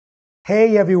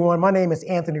Hey everyone, my name is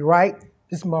Anthony Wright.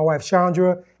 This is my wife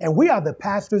Chandra, and we are the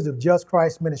pastors of Just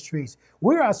Christ Ministries.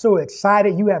 We are so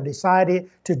excited you have decided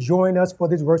to join us for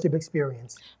this worship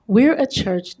experience. We're a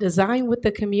church designed with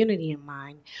the community in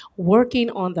mind, working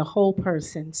on the whole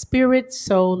person, spirit,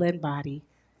 soul, and body.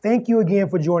 Thank you again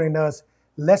for joining us.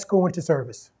 Let's go into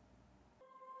service.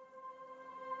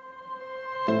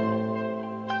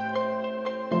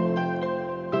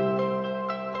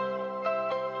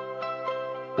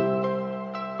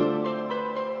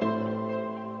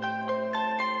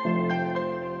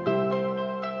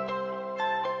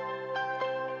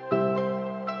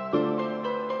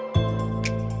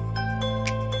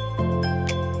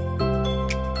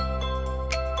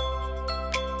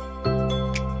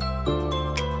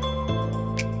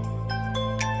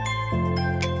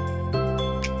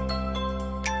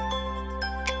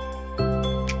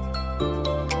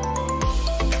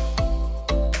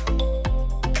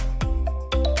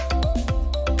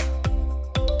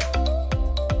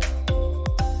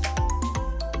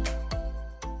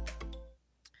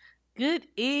 Good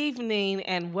evening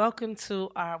and welcome to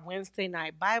our Wednesday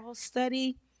night Bible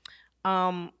study.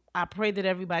 I pray that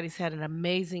everybody's had an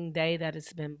amazing day, that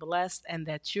it's been blessed, and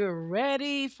that you're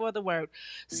ready for the word.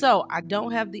 So, I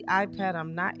don't have the iPad.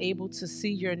 I'm not able to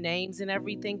see your names and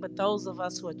everything, but those of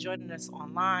us who are joining us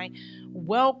online,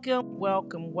 welcome,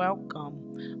 welcome, welcome.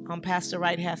 Pastor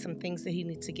Wright has some things that he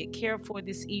needs to get care for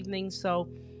this evening. So,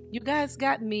 you guys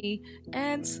got me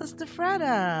and Sister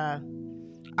Freda.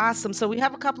 Awesome. So we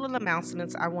have a couple of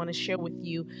announcements I want to share with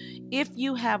you. If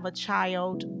you have a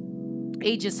child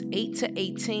ages 8 to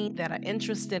 18 that are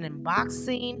interested in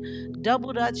boxing,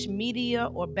 double dutch, media,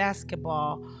 or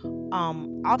basketball,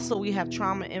 also we have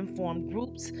trauma-informed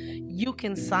groups. You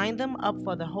can sign them up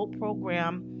for the Hope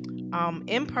program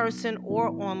in person or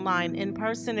online. In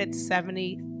person, it's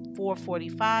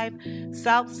 7445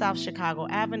 South Chicago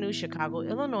Avenue, Chicago,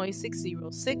 Illinois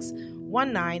 60619.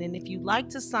 And if you'd like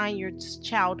to sign your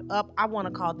child up, I want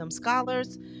to call them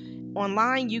scholars.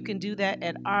 Online, you can do that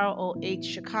at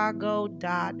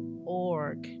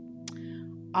rohchicago.org.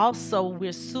 Also,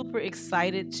 we're super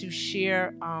excited to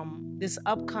share this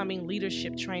upcoming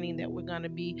leadership training that we're going to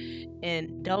be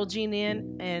indulging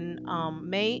in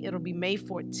May. It'll be May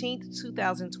 14th,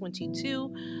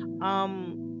 2022.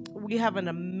 We have an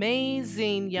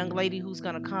amazing young lady who's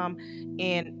going to come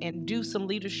and do some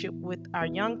leadership with our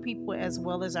young people as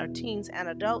well as our teens and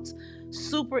adults.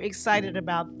 Super excited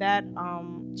about that.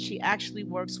 She actually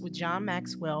works with John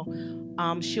Maxwell.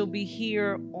 She'll be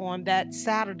here on that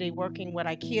Saturday working with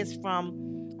our kids from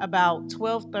about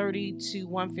 12:30 to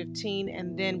 1:15,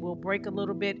 and then we'll break a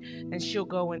little bit and she'll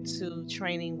go into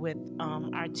training with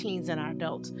our teens and our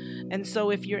adults. And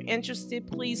so if you're interested,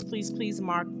 please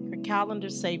mark your calendar,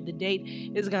 save the date.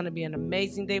 It's going to be an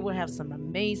amazing day. We'll have some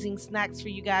amazing snacks for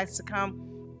you guys to come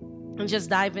and just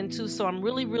dive into. So I'm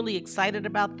really excited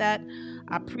about that.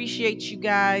 I appreciate you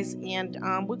guys, and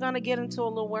we're going to get into a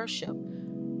little worship.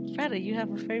 Freda, you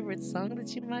have a favorite song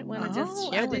that you might want to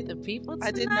just share with the people tonight?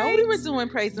 I didn't know we were doing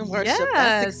praise and worship. Yes.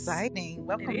 That's exciting.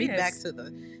 Welcome me back to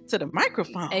the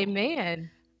microphone.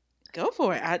 Amen. Go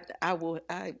for it. I will.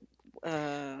 No,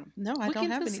 I don't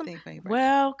have anything favorite.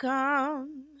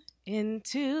 Welcome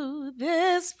into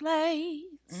this place.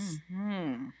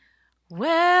 Mm-hmm.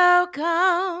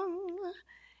 Welcome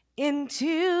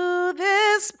into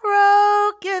this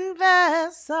broken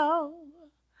vessel.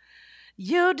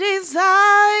 You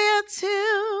desire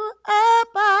to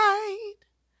abide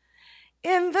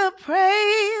in the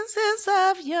praises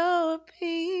of your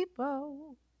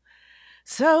people.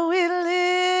 So we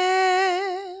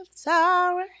lift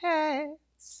our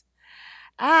hands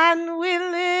and we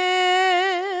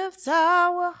lift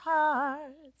our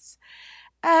hearts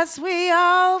as we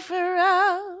offer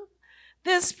up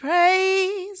this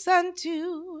praise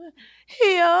unto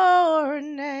your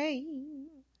name.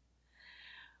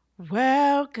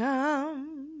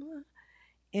 Welcome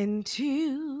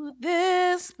into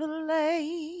this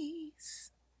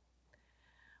place.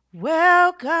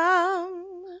 Welcome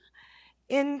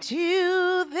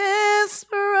into this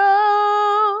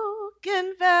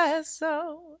broken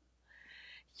vessel.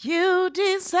 You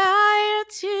desire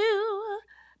to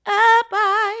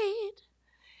abide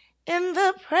in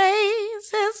the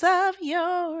praises of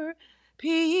your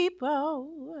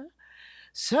people.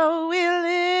 So we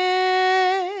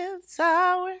lift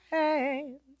our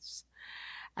hands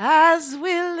as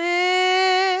we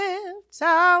lift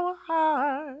our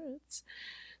hearts.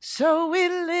 So we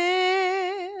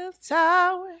lift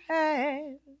our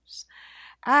hands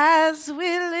as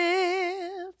we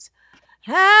lift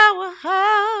our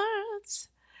hearts,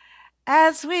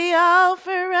 as we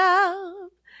offer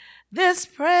up this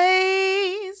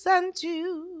praise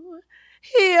unto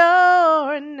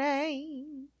your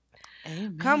name.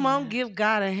 Amen. Come on, give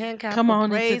God a hand clap Come for on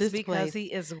into praise this because place. he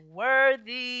is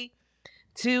worthy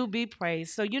to be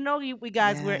praised. So, we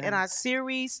guys, we're in our Yes.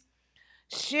 series,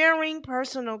 Sharing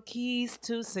Personal Keys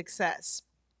to Success.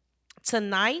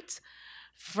 Tonight,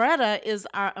 Freda is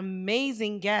our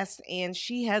amazing guest, and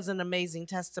she has an amazing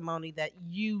testimony that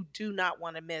you do not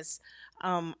want to miss.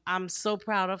 I'm so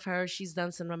proud of her. She's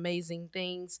done some amazing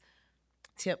things.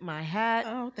 Tip my hat.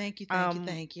 Oh, thank you.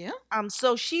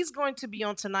 So she's going to be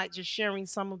on tonight, just sharing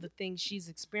some of the things she's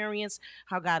experienced,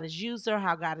 how God has used her,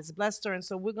 how God has blessed her, and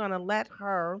so we're gonna let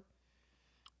her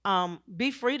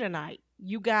be free tonight.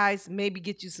 You guys maybe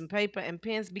get you some paper and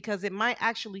pens because it might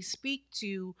actually speak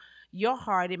to your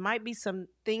heart. It might be some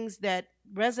things that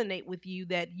resonate with you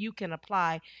that you can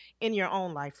apply in your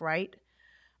own life, right?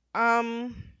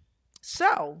 Um,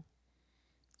 so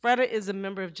Freda is a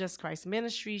member of Just Christ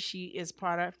Ministry. She is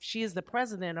the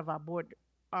president of our board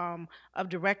of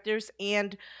directors,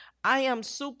 and I am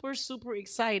super, super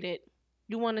excited.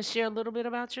 You want to share a little bit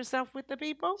about yourself with the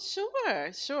people?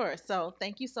 Sure. So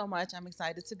thank you so much. I'm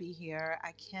excited to be here.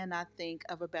 I cannot think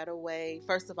of a better way,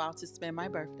 first of all, to spend my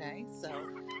birthday. So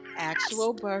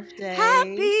actual birthday.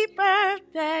 Happy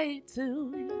birthday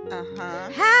to you. Uh-huh.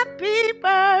 Happy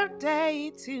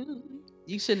birthday to you.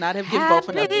 You should not have given both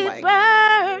of us the mic.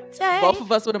 Birthday. Both of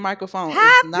us with a microphone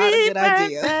Happy is not a good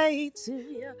idea. Birthday to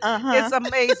you. Uh-huh. It's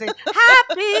amazing.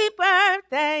 Happy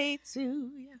birthday to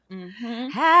you. Mm-hmm.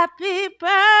 Happy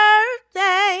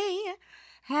birthday.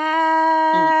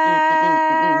 Happy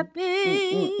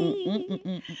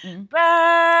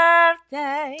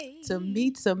birthday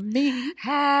To me.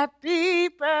 Happy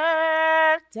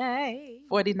birthday.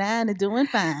 49 and doing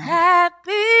fine.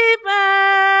 Happy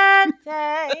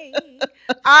birthday.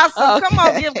 Awesome. Okay. Come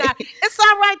on, give God. It's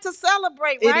all right to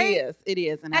celebrate, right? It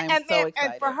is. And I'm so excited.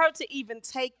 And for her to even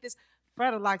take this,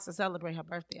 Freda likes to celebrate her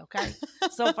birthday, okay?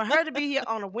 So for her to be here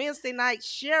on a Wednesday night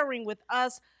sharing with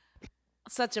us,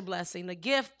 such a blessing, a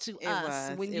gift to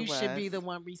us when you should be the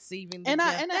one receiving the gift.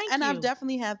 I've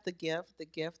definitely had the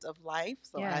gift of life.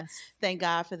 So Yes. I thank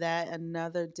God for that.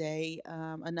 Another day,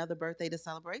 another birthday to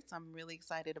celebrate. So I'm really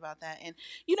excited about that. And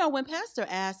when Pastor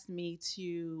asked me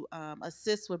to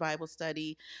assist with Bible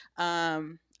study,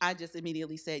 I just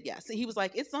immediately said yes. He was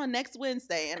like, "It's on next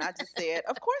Wednesday," and I just said,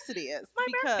 "Of course it is." My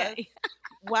because birthday.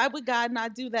 Why would God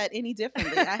not do that any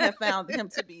differently? I have found him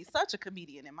to be such a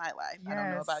comedian in my life. Yes. I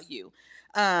don't know about you.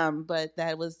 But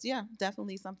that was,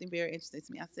 definitely something very interesting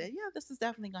to me. I said, this is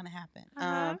definitely going to happen.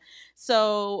 Uh-huh.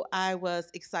 So I was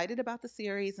excited about the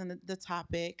series and the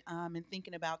topic and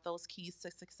thinking about those keys to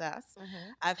success.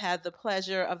 Uh-huh. I've had the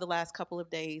pleasure of the last couple of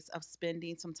days of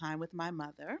spending some time with my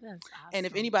mother. That's awesome. And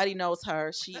if anybody knows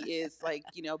her, she is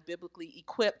biblically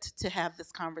equipped to have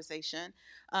this conversation.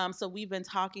 So we've been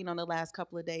talking on the last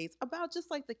couple of days about just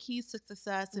like the keys to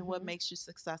success and what makes you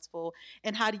successful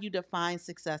and how do you define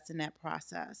success in that process.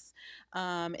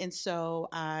 And so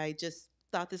I just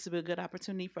thought this would be a good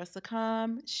opportunity for us to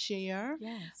come, share,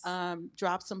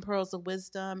 drop some pearls of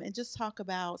wisdom, and just talk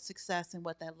about success and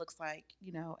what that looks like,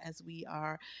 as we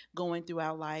are going through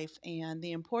our life and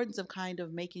the importance of kind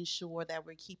of making sure that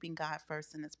we're keeping God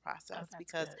first in this process,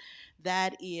 because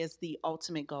that is the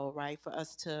ultimate goal, right? For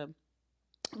us to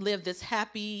live this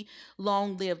happy,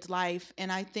 long-lived life.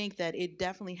 And I think that it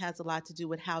definitely has a lot to do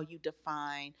with how you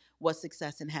define what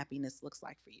success and happiness looks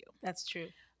like for you. That's true.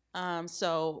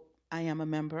 So I am a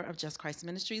member of Just Christ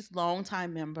Ministries,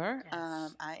 longtime member.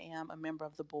 Yes. I am a member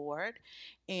of the board.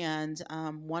 And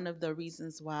one of the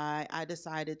reasons why I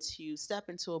decided to step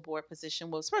into a board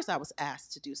position was, first I was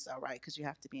asked to do so, right? Because you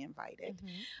have to be invited.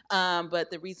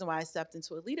 But the reason why I stepped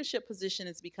into a leadership position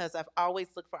is because I've always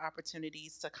looked for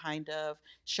opportunities to kind of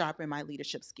sharpen my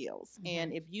leadership skills.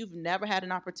 And if you've never had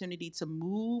an opportunity to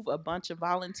move a bunch of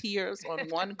volunteers on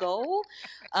one goal,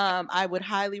 I would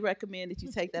highly recommend that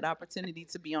you take that opportunity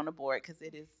to be on a board, because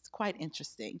it is quite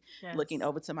interesting looking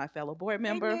over to my fellow board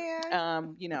member.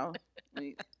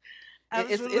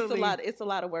 It's a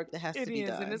lot of work that has to be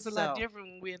done. And it's a lot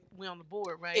different when we're on the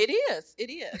board, right? It is.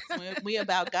 We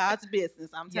about God's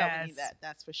business. I'm telling you that.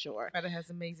 That's for sure. Freda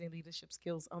has amazing leadership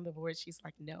skills on the board. She's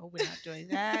like, no, we're not doing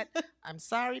that. I'm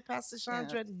sorry, Pastor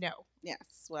Chandra. No.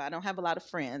 Yes. Well, I don't have a lot of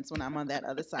friends when I'm on that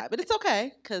other side, but it's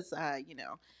okay because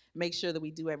make sure that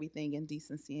we do everything in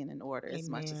decency and in order as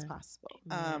much as Amen. possible.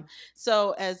 Amen.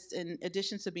 So, as in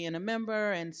addition to being a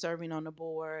member and serving on the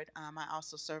board, I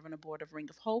also serve on the board of Ring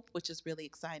of Hope, which is really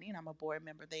exciting. I'm a board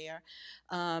member there,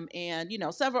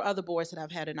 and several other boards that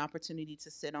I've had an opportunity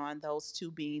to sit on. Those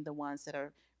two being the ones that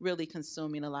are really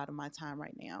consuming a lot of my time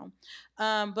right now.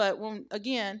 But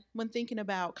when thinking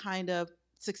about kind of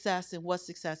success and what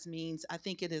success means, I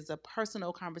think it is a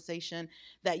personal conversation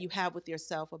that you have with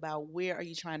yourself about where are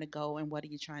you trying to go and what are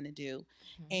you trying to do,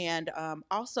 Mhm. and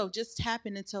also just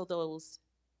tapping into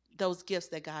those gifts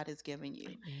that God has given you.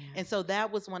 Amen. And so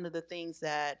that was one of the things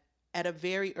that at a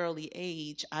very early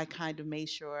age, I kind of made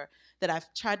sure that I've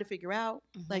tried to figure out,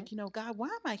 like, God, why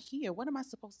am I here? What am I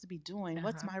supposed to be doing?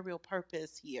 What's my real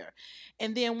purpose here?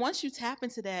 And then once you tap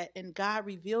into that and God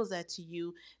reveals that to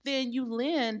you, then you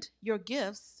lend your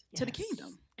gifts to the Yes.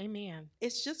 kingdom. Amen.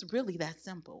 It's just really that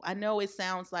simple. I know it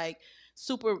sounds like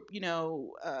super,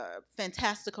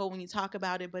 fantastical when you talk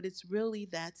about it, but it's really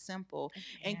that simple.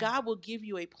 And Amen. God will give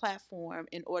you a platform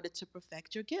in order to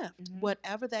perfect your gift,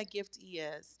 whatever that gift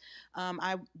is.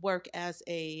 I work as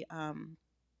a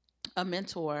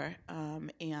mentor,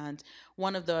 and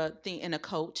one of the thing and a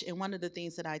coach, and one of the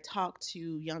things that I talk to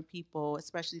young people,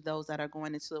 especially those that are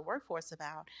going into the workforce,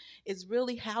 about is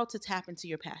really how to tap into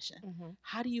your passion.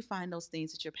 How do you find those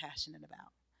things that you're passionate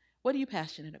about? What are you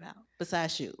passionate about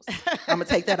besides shoes? I'm gonna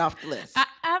take that off the list. I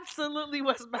absolutely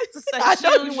was about to say I shoes.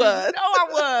 know you was. No, I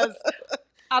was.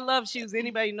 I love shoes.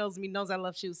 Anybody who knows me knows I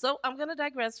love shoes. So I'm gonna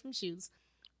digress from shoes.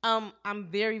 I'm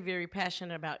very, very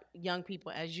passionate about young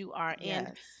people, as you are, and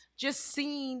Yes. just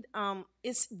seeing.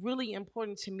 It's really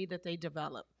important to me that they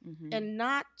develop, Mhm. and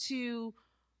not to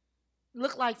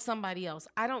look like somebody else.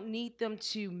 I don't need them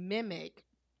to mimic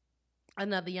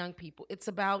another young people. It's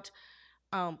about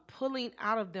pulling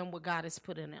out of them what God has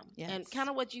put in them. Yes. And kind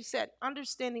of what you said,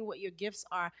 understanding what your gifts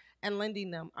are and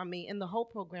lending them. I mean, in the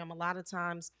Hope program, a lot of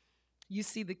times you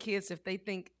see the kids, if they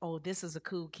think, oh, this is a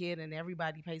cool kid and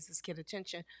everybody pays this kid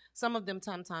attention, some of them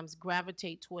sometimes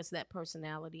gravitate towards that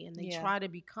personality and they try to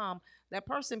become that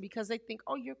person because they think,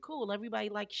 oh, you're cool. Everybody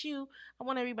likes you. I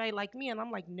want everybody like me. And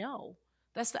I'm like, no,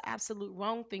 that's the absolute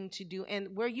wrong thing to do.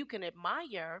 And where you can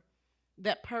admire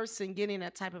that person getting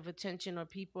that type of attention, or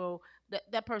people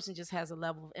that person just has a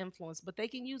level of influence, but they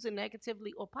can use it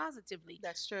negatively or positively.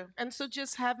 That's true. And so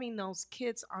just having those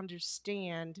kids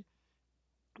understand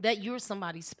that you're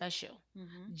somebody special,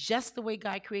 just the way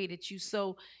God created you.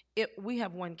 So we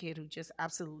have one kid who just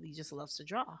absolutely just loves to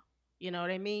draw. You know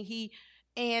what I mean?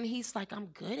 He's like, I'm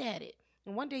good at it.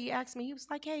 And one day he asked me, he was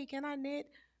like, hey, can I knit?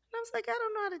 And I was like, I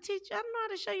don't know how to teach you. I don't know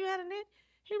how to show you how to knit.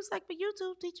 He was like, but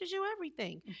YouTube teaches you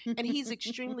everything. And he's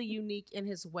extremely unique in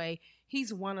his way.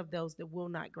 He's one of those that will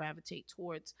not gravitate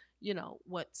towards,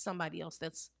 what somebody else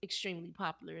that's extremely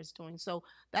popular is doing. So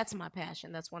that's my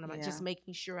passion. That's one of my, just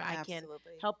making sure I can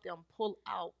help them pull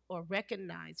out or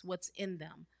recognize what's in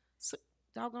them. So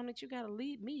doggone it, you got to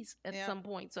lead me at some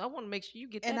point. So I want to make sure you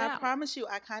get that out. And I promise you,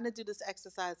 I kind of do this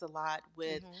exercise a lot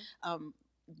with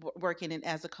working in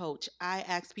as a coach. I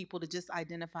ask people to just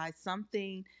identify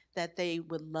something that they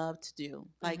would love to do.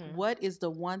 Like, what is the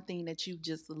one thing that you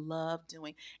just love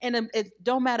doing? And it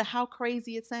don't matter how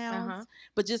crazy it sounds,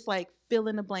 but just like fill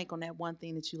in the blank on that one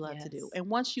thing that you love to do. And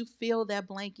once you fill that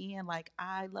blank in, like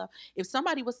if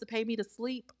somebody was to pay me to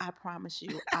sleep, I promise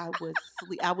you, I would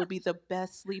sleep. I would be the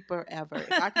best sleeper ever.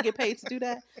 If I could get paid to do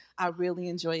that, I really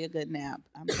enjoy a good nap.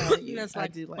 I'm telling you, that's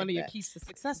like one of your keys to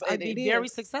success. But I'd be very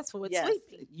successful with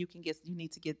sleeping. You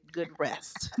need to get good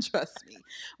rest. Trust me.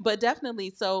 But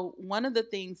definitely, so one of the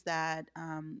things that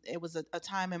it was a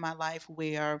time in my life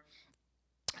where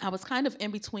I was kind of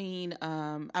in between.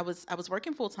 I was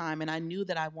working full time, and I knew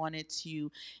that I wanted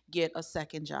to get a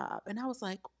second job. And I was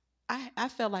like, I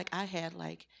felt like I had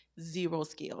like zero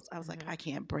skills. I was like, I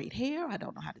can't braid hair. I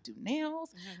don't know how to do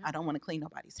nails. I don't want to clean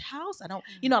nobody's house. I don't,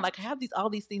 like I have all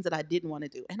these things that I didn't want to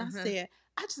do. And I said,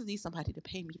 I just need somebody to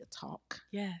pay me to talk.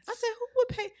 Yes. I said, who would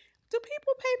pay? Do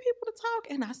people pay people to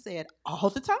talk? And I said, all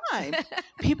the time.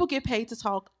 People get paid to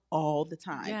talk all the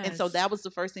time. Yes. And so that was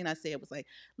the first thing I said, was like,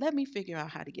 let me figure out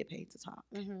how to get paid to talk,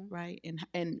 right?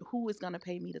 And who is going to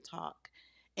pay me to talk?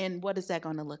 And what is that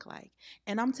going to look like?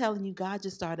 And I'm telling you, God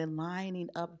just started lining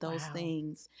up those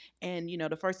things. And,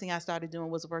 the first thing I started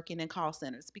doing was working in call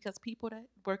centers, because people that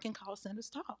work in call centers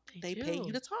talk. They pay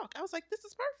you to talk. I was like, this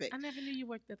is perfect. I never knew you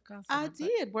worked at the call center. center.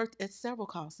 I did work at several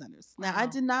call centers. Now, I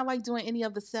did not like doing any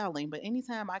of the selling, but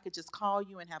anytime I could just call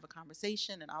you and have a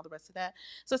conversation and all the rest of that.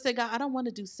 So I said, God, I don't want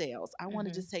to do sales. I want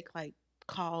to just take like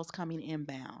calls coming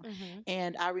inbound.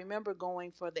 And I remember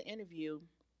going for the interview,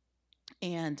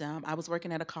 And I was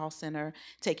working at a call center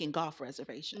taking golf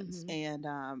reservations, and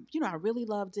I really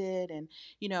loved it. And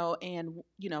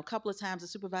a couple of times the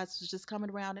supervisors was just coming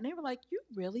around, and they were like, "You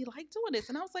really like doing this?"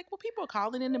 And I was like, "Well, people are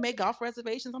calling in to make golf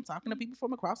reservations. I'm talking to people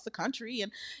from across the country,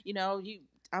 and you."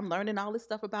 I'm learning all this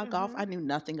stuff about golf. I knew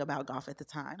nothing about golf at the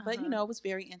time, but it was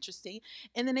very interesting.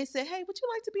 And then they said, "Hey, would you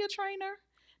like to be a trainer?"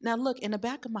 Now, look, in the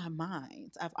back of my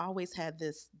mind, I've always had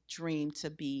this dream to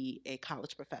be a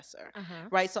college professor,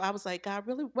 right? So I was like, God,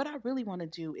 really, what I really want to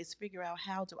do is figure out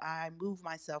how do I move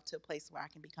myself to a place where I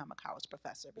can become a college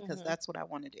professor, because that's what I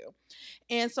want to do.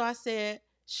 And so I said,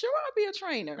 sure, I'll be a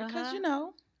trainer, because,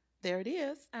 there it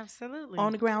is. Absolutely.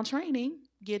 On the ground training,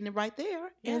 getting it right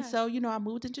there. Yeah. And so, I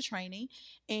moved into training.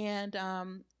 And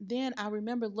then I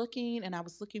remember looking, and I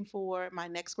was looking for my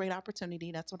next great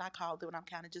opportunity. That's what I called it when I'm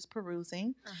kind of just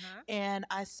perusing. And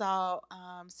I saw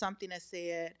something that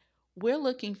said, we're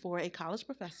looking for a college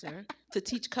professor to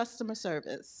teach customer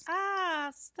service.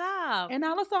 Stop. And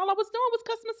that's all I was doing was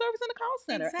customer service in the call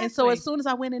center. Exactly. And so as soon as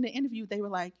I went in the interview, they were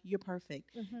like, you're perfect.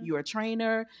 You're a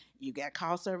trainer. You got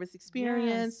call service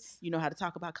experience. Yes. You know how to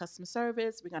talk about customer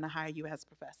service. We're going to hire you as a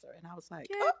professor. And I was like,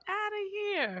 get out of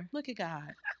here. Look at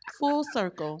God. Full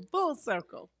circle. Full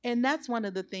circle. And that's one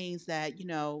of the things that,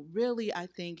 really, I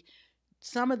think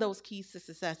some of those keys to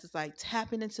success is like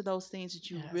tapping into those things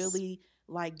that you really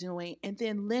like doing, and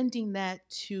then lending that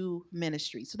to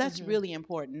ministry. So that's really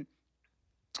important.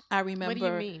 I remember.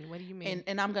 What do you mean?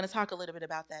 And I'm going to talk a little bit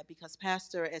about that, because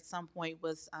Pastor at some point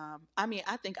was,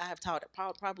 I think I have taught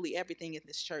probably everything at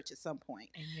this church at some point.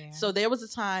 Amen. So there was a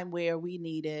time where we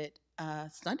needed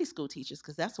Sunday school teachers,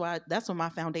 because that's when my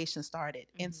foundation started,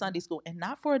 in Sunday school, and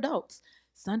not for adults,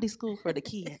 Sunday school for the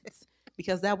kids.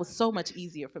 Because that was so much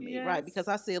easier for me, right? Because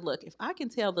I said, look, if I can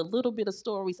tell the little bit of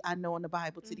stories I know in the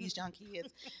Bible to these young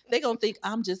kids, they're going to think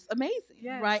I'm just amazing,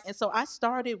 right? And so I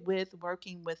started with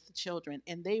working with the children,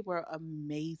 and they were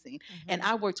amazing. And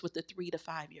I worked with the 3 to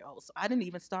 5 year olds. So I didn't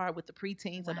even start with the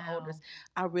preteens or the oldest.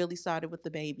 I really started with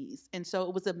the babies. And so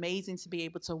it was amazing to be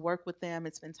able to work with them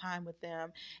and spend time with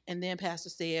them. And then Pastor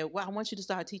said, well, I want you to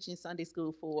start teaching Sunday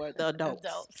school for the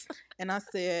adults. And I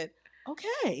said,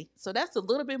 okay, so that's a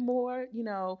little bit more,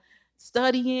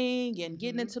 studying and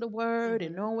getting into the word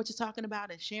and knowing what you're talking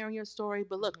about and sharing your story.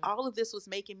 But look, all of this was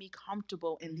making me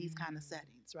comfortable in these kind of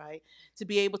settings, right? To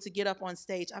be able to get up on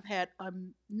stage. I've had a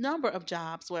number of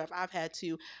jobs where I've had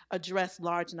to address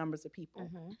large numbers of people,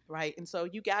 right? And so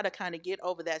you got to kind of get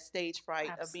over that stage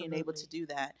fright of being able to do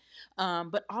that.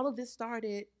 But all of this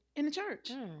started in the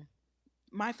church.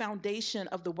 My foundation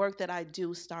of the work that I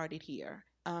do started here.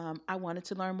 I wanted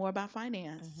to learn more about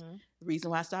finance. The reason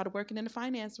why I started working in the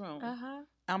finance room.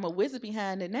 I'm a wizard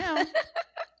behind it now.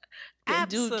 Can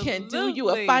do you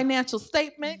a financial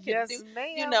statement.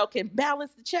 Can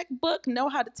balance the checkbook, know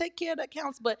how to take care of the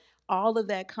accounts. But all of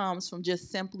that comes from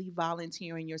just simply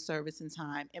volunteering your service and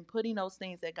time and putting those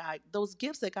things those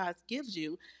gifts that God gives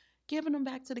you, giving them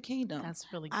back to the kingdom. That's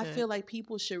really good. I feel like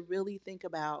people should really think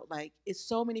about, it's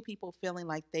so many people feeling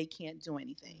like they can't do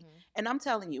anything. And I'm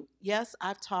telling you, yes,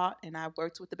 I've taught and I've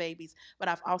worked with the babies, but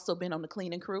I've also been on the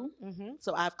cleaning crew.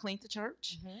 So I've cleaned the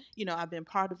church. I've been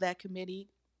part of that committee.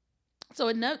 So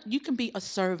you can be a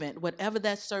servant, whatever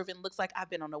that servant looks like. I've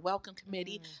been on a welcome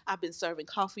committee. I've been serving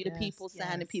coffee to people,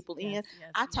 signing people in.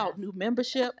 I taught new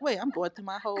membership. Wait, I'm going through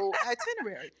my whole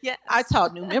itinerary. I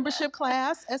taught new membership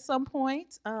class at some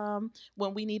point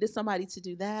when we needed somebody to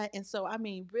do that. And so,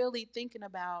 really thinking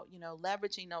about,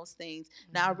 leveraging those things.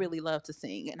 Now, I really love to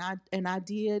sing. And I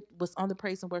was on the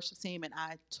praise and worship team, and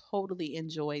I totally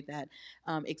enjoyed that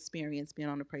experience being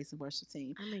on the praise and worship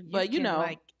team. But,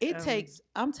 it takes,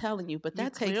 I'm telling you, but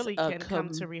that takes come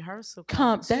to rehearsal.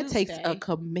 That takes a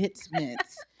commitment.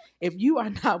 If you are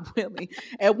not willing,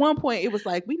 at one point it was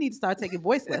like, we need to start taking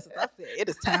voice lessons. I said, it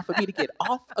is time for me to get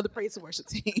off of the praise and worship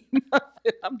team. I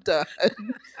said, I'm done.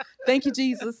 Thank you,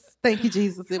 Jesus. Thank you,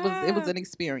 Jesus. It was an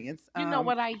experience.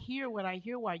 What I hear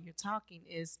while you're talking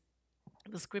is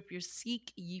the scripture,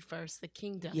 seek ye first the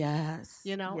kingdom. Yes.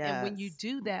 And when you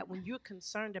do that, when you're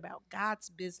concerned about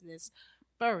God's business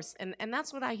first, and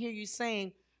that's what I hear you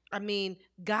saying.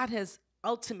 God has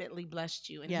ultimately blessed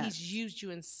you, and He's used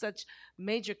you in such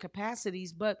major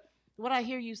capacities. But what I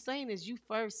hear you saying is you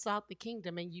first sought the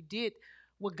kingdom, and you did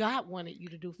what God wanted you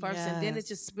to do first, and then it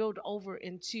just spilled over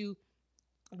into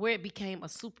where it became a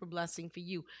super blessing for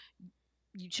you.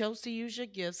 You chose to use your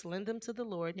gifts, lend them to the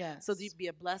Lord, so that you'd be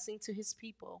a blessing to His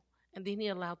people. And then He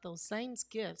allowed those same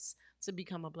gifts to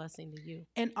become a blessing to you.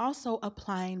 And also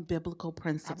applying biblical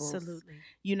principles. Absolutely.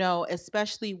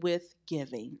 Especially with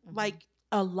giving. Like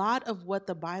a lot of what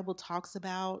the Bible talks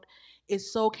about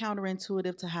is so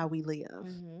counterintuitive to how we live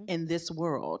in this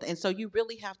world. And so you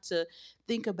really have to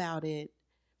think about it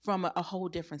from a whole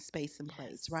different space and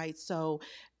place, right? So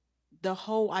the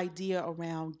whole idea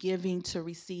around giving to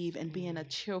receive and being a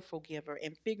cheerful giver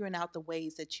and figuring out the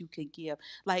ways that you can give.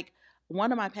 Like,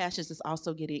 one of my passions is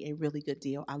also getting a really good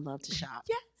deal. I love to shop.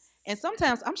 Yes. And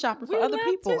sometimes I'm shopping for We other love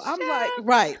people. to I'm shop. like,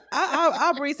 right.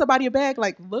 I'll bring somebody a bag.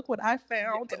 Like, look what I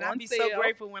found. And on I'd be sale. so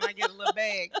grateful when I get a little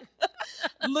bag.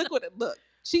 Look.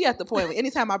 She at the point where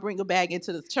anytime I bring a bag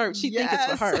into the church, she thinks it's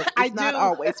for her. It's I not do.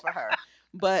 always for her.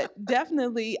 But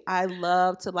definitely, I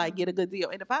love to like get a good deal.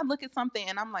 And if I look at something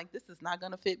and I'm like, this is not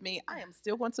going to fit me, I am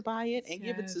still going to buy it and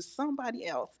give it to Yes. somebody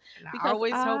else. And I Because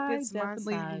always hope I it's my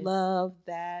definitely size. love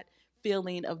that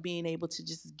feeling of being able to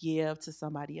just give to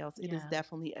somebody else. It is Yeah.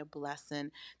 definitely a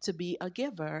blessing to be a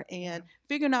giver, and Yeah.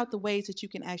 figuring out the ways that you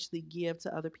can actually give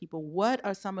to other people. What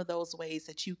are some of those ways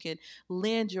that you can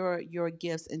lend your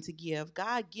gifts and to give?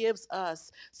 God gives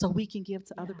us so we can give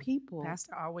to other Yeah. people.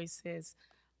 Pastor always says,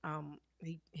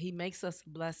 he makes us a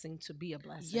blessing to be a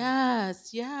blessing.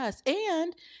 Yes.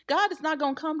 And God is not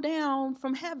going to come down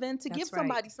from heaven to That's give right.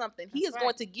 somebody something. He That's is going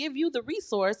right. to give you the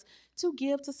resource to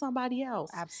give to somebody else.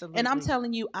 Absolutely. And I'm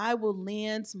telling you, I will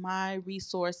lend my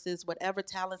resources, whatever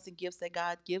talents and gifts that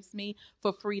God gives me,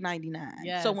 for free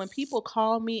 99. So when Yes. people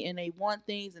call me and they want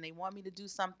things and they want me to do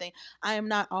something, I am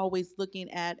not always looking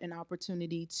at an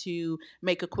opportunity to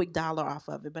make a quick dollar off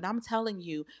of it. But I'm telling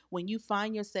you, when you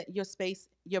find your space,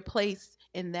 your place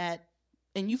in that,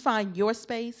 and you find your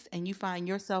space and you find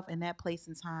yourself in that place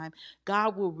and time,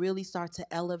 God will really start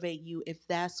to elevate you if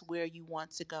that's where you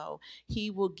want to go.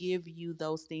 He will give you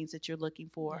those things that you're looking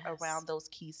for Yes. around those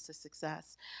keys to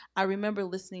success. I remember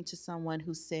listening to someone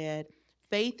who said,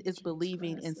 faith is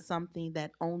believing in something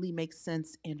that only makes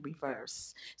sense in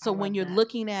reverse. So when you're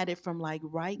looking at it from like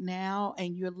right now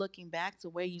and you're looking back to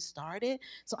where you started,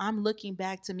 so I'm looking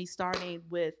back to me starting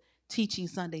with teaching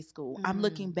Sunday school. I'm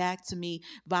looking back to me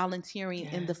volunteering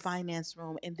in the Yes. finance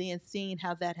room and then seeing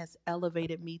how that has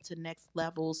elevated me to next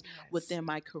levels Yes. within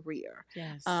my career.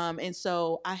 Yes. And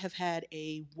so I have had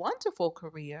a wonderful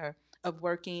career of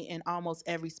working in almost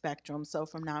every spectrum. So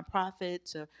from nonprofit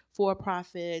to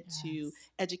for-profit to Yes.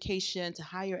 education to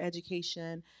higher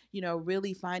education,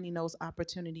 really finding those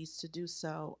opportunities to do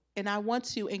so. And I want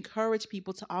to encourage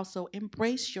people to also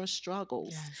embrace your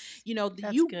struggles. Yes.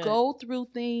 That's You good. go through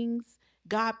things.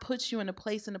 God puts you in a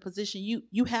place, in a position.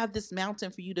 You have this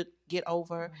mountain for you to get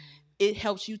over. It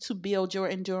helps you to build your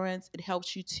endurance. It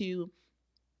helps you to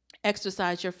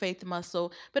exercise your faith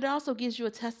muscle, but it also gives you a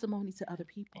testimony to other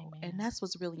people. Amen. And that's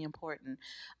what's really important.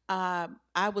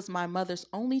 I was my mother's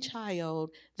only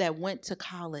child that went to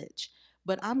college.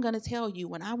 But I'm going to tell you,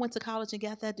 when I went to college and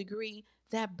got that degree,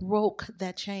 that broke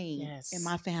that chain Yes. in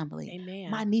my family. Amen.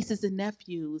 My nieces and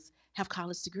nephews have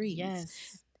college degrees.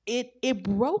 Yes. It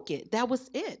broke it. That was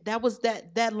it. That was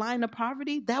that line of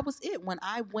poverty. That was it. When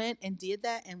I went and did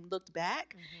that and looked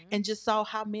back and just saw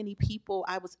how many people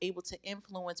I was able to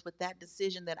influence with that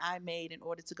decision that I made in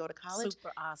order to go to college,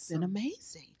 Super it's been awesome.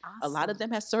 amazing. Awesome. A lot of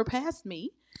them have surpassed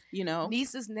me.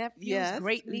 Nieces, nephews, Yes,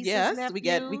 great nieces, yes.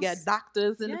 nephews. We got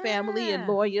doctors in the family and Yeah.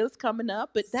 lawyers coming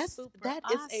up, but that is Super a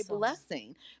awesome.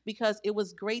 blessing, because it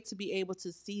was great to be able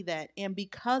to see that, and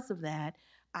because of that,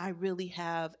 I really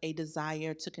have a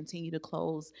desire to continue to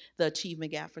close the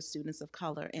achievement gap for students of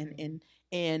color and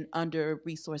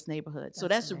under-resourced neighborhoods. So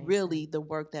That's that's amazing. really the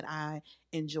work that I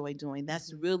enjoy doing.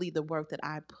 That's really the work that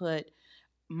I put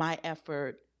my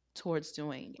effort towards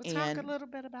doing. Well, talk a little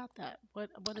bit about that. What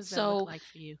does that So look like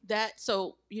for you?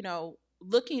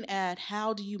 Looking at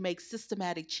how do you make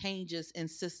systematic changes in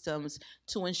systems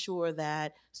to ensure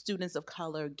that students of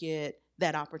color get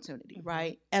that opportunity,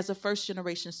 right? As a first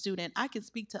generation student, I can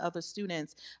speak to other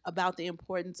students about the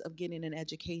importance of getting an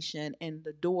education and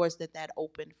the doors that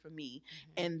opened for me,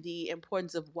 and the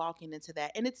importance of walking into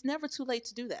that. And it's never too late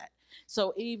to do that.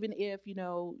 So even if,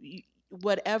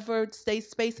 whatever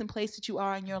space and place that you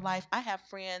are in your life, I have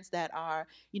friends that are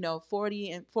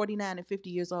 40 and 49 and 50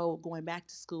 years old going back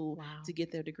to school Wow. to get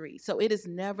their degree. So it is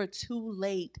never too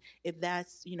late if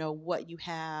that's what you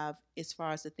have as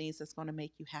far as the things that's going to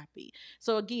make you happy.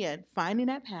 So again, finding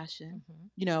that passion,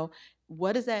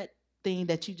 what is that thing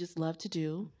that you just love to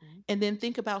do, and then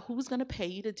think about who's going to pay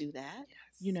you to do that.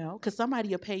 Because somebody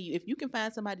will pay you. If you can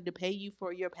find somebody to pay you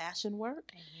for your passion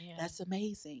work, Amen. that's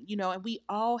amazing. And we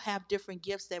all have different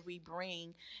gifts that we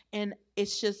bring. And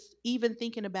it's just even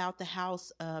thinking about the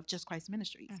house of Just Christ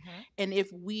Ministries. And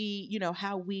if we,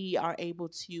 how we are able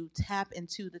to tap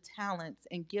into the talents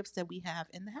and gifts that we have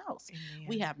in the house. Amen.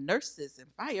 We have nurses and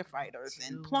firefighters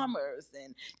and plumbers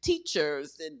and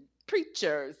teachers and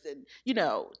preachers and,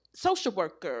 social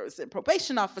workers and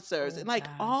probation officers and like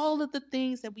gosh. all of the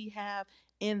things that we have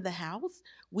in the house.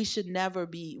 We should never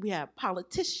be. We have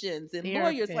politicians and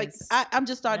lawyers. Like Therapists. I'm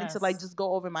just starting to like Yes. just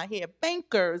go over my head.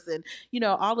 Bankers and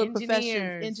all the professions,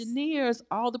 Engineers. engineers,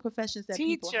 all the professions that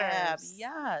people have. Teachers.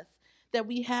 Yes, that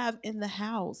we have in the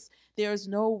house. There's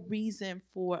no reason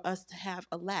for us to have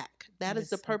a lack. That is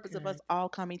the so purpose of good. us all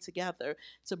coming together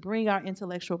to bring our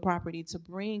intellectual property, to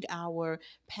bring our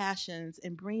passions,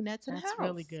 and bring that to the house. That's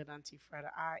really good, Auntie Freda.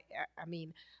 I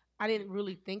mean, I didn't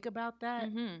really think about that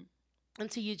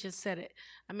until you just said it.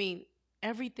 I mean,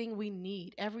 everything we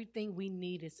need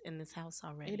is in this house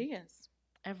already. It is.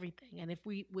 Everything. And if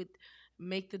we would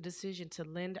make the decision to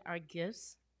lend our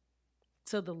gifts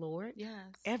to the Lord, yes,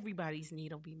 everybody's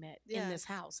need will be met in this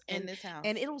house. In this house.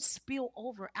 And it'll spill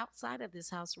over outside of this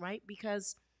house, right?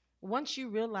 Because once you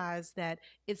realize that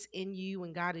it's in you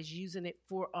and God is using it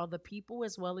for other people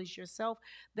as well as yourself,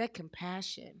 that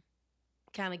compassion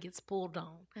kind of gets pulled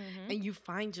on. And you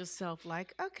find yourself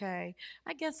like, okay,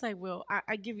 I guess I will.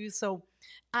 I give you. So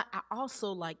I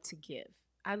also like to give.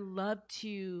 I love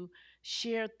to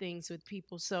share things with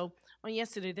people. So on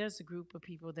yesterday, there's a group of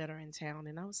people that are in town,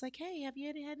 and I was like, hey, have you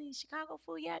had any Chicago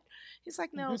food yet? He's like,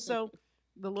 no. So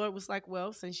the Lord was like,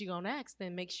 well, since you're going to ask,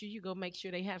 then make sure you go make sure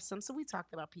they have some. So we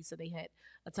talked about pizza. They had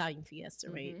Italian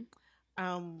Fiesta, right?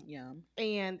 Yum.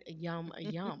 And yum.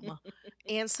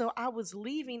 And so I was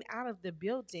leaving out of the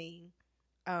building,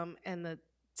 and a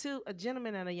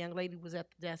gentleman and a young lady was at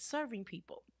the desk serving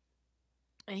people.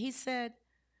 And he said,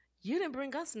 you didn't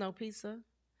bring us no pizza.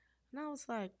 And I was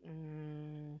like,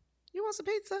 you want some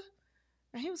pizza?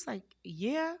 And he was like,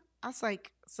 yeah. I was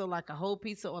like, so like a whole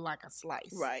pizza or like a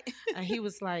slice? Right. And he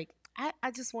was like,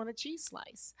 I just want a cheese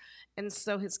slice. And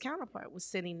so his counterpart was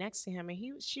sitting next to him,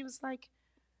 and she was like,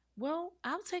 well,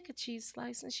 I'll take a cheese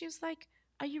slice. And she was like,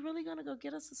 are you really going to go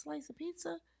get us a slice of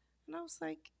pizza? And I was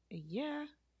like, yeah.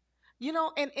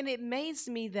 And it amazed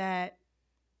me that,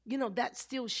 that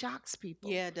still shocks people.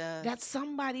 Yeah, it does. That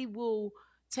somebody will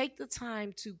take the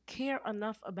time to care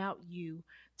enough about you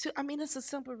it's a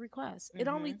simple request. It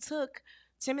only took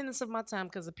 10 minutes of my time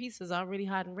because the pizza is already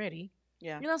hot and ready.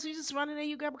 Yeah. So you just run in there,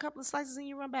 you grab a couple of slices, and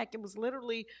you run back. It was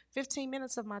literally 15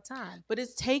 minutes of my time. But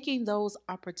it's taking those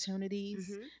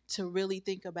opportunities to really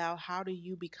think about how do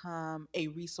you become a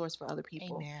resource for other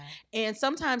people. Amen. And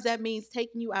sometimes that means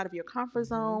taking you out of your comfort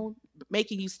zone,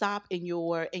 making you stop in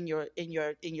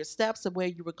your steps of where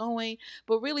you were going,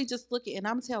 but really just looking. And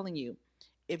I'm telling you,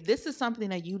 if this is something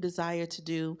that you desire to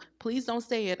do, please don't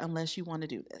say it unless you want to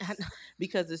do this.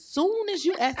 Because as soon as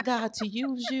you ask God to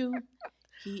use you,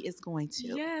 He is going to.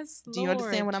 Yes, Do you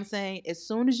understand what I'm saying? As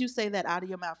soon as you say that out of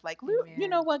your mouth, like, you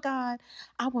know what, God,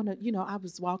 I want to, I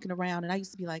was walking around and I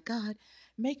used to be like, God,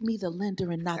 make me the lender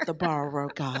and not the borrower,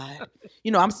 God.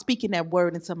 I'm speaking that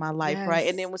word into my life, right?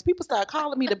 And then when people start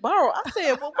calling me to borrow, I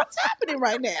said, well, what's happening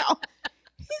right now?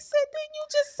 He said, didn't you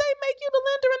just say make you the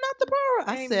lender and not the borrower?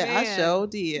 I said, I sure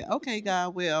did. Okay,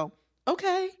 God, well,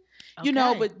 okay.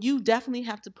 But you definitely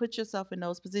have to put yourself in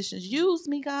those positions. Use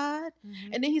me, God.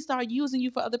 And then He started using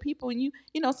you for other people.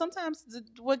 And sometimes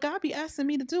what God be asking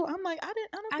me to do, I'm like, I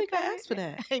don't think I asked for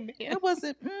that. Amen. It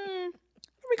wasn't,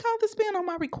 I recall this being on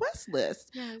my request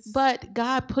list. Yes. But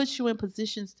God puts you in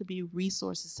positions to be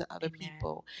resources to other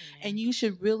people. And you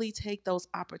should really take those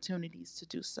opportunities to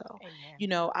do so.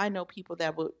 I know people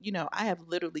that will, I have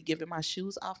literally given my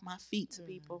shoes off my feet to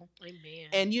people. Amen.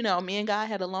 And, me and God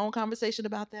had a long conversation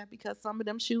about that because some of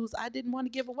them shoes I didn't want to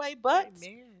give away, but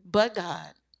God.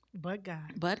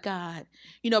 But God,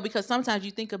 because sometimes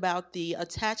you think about the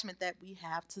attachment that we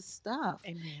have to stuff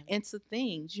and to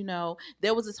things.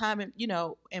 There was a time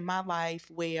in my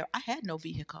life where I had no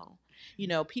vehicle.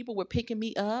 People were picking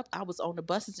me up. I was on the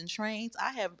buses and trains.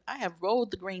 I have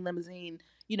rode the green limousine,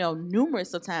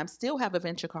 numerous of times, still have a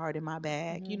venture card in my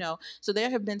bag, So there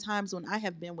have been times when I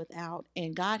have been without,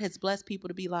 and God has blessed people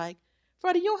to be like,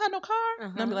 Freddie, you don't have no car?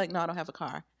 And I'll be like, no, I don't have a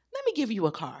car. Let me give you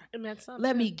a car.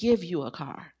 Let me give you a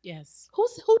car. Yes.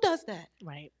 Who does that?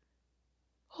 Right.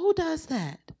 Who does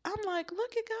that? I'm like,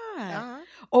 look at God.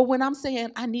 Or when I'm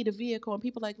saying I need a vehicle and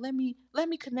people are like, let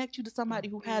me connect you to somebody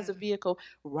who has a vehicle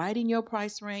right in your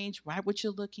price range, right what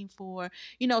you're looking for.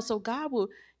 So God will,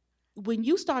 when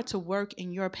you start to work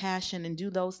in your passion and do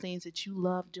those things that you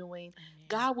love doing,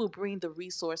 God will bring the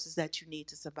resources that you need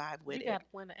to survive with it. You got a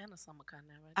winter and a summer car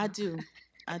now, right?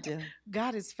 I do.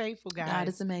 God is faithful, guys. God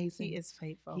is amazing. He is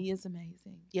faithful. He is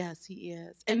amazing. Yes, He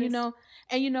is. And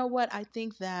you know what? I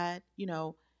think that,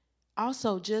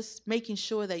 also just making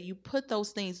sure that you put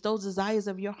those things, those desires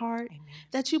of your heart, Amen.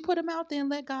 that you put them out there and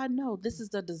let God know, this is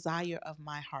the desire of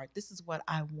my heart. This is what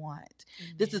I want.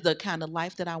 This is Amen. the kind of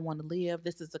life that I want to live.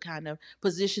 This is the kind of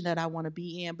position that I want to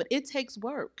be in. But it takes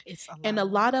work. It's a lot. And a of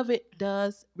work. lot of it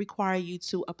does require you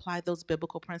to apply those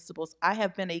biblical principles. I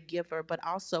have been a giver, but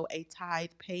also a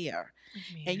tithe payer.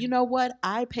 Amen. And you know what?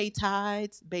 I pay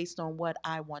tithes based on what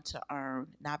I want to earn,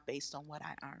 not based on what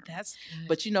I earn. That's good.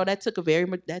 But you know, that took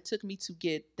me to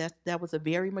get that was a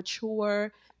very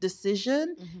mature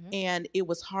decision, and it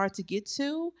was hard to get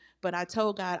to. But I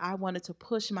told God I wanted to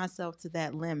push myself to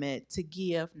that limit to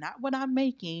give not what I'm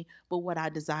making, but what I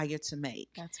desire to make.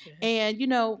 That's good. And you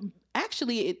know,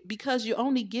 actually, because you're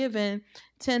only given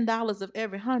 $10 of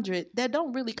every 100, that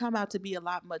don't really come out to be a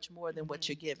lot much more than what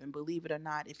you're giving. Believe it or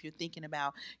not, if you're thinking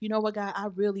about, you know what, God, I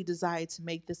really desire to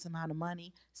make this amount of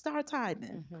money, start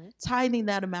tithing, tithing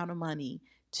that amount of money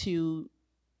to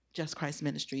Just Christ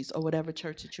Ministries or whatever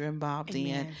church that you're involved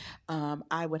in.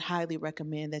 I would highly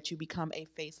recommend that you become a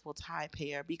faithful tithe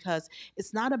payer, because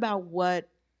it's not about what.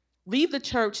 Leave the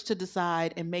church to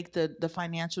decide and make the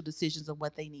financial decisions of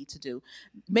what they need to do.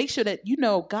 Make sure that, you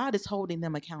know, God is holding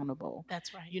them accountable.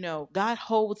 That's right. You know, God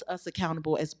holds us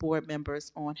accountable as board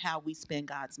members on how we spend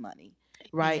God's money,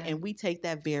 right? And we take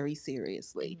that very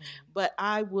seriously. But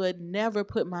I would never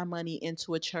put my money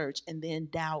into a church and then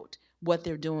doubt what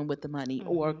they're doing with the money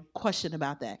or question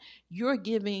about that. You're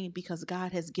giving because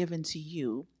God has given to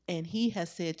you, and He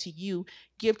has said to you,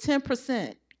 give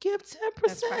 10%. Give 10%.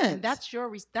 That's right. And that's your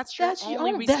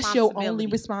only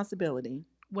responsibility.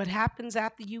 What happens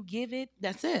after you give it,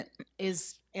 that's it,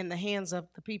 is in the hands of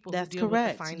the people that's who deal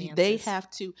correct. with the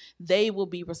finances. They will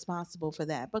be responsible for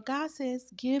that. But God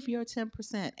says, give your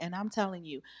 10%. And I'm telling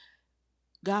you,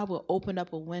 God will open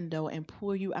up a window and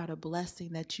pour you out a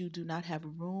blessing that you do not have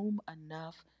room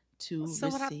enough to receive. So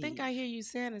what I think I hear you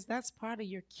saying is that's part of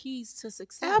your keys to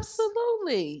success.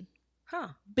 Absolutely. Huh.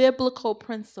 Biblical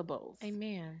principles.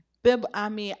 Amen. I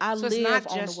mean, I so live it's not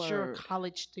on just the word. your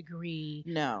college degree.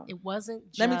 No. It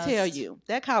wasn't just... Let me tell you,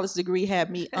 that college degree had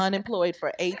me unemployed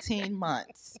for 18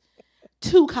 months.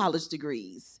 2 college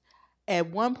degrees. At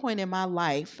one point in my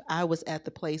life, I was at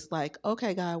the place like,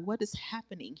 okay, God, what is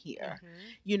happening here?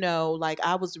 You know, like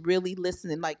I was really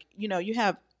listening. Like, you know,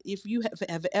 if you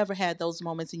have ever had those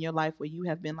moments in your life where you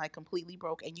have been like completely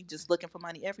broke and you just looking for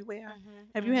money everywhere.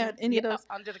 Have you had any of those?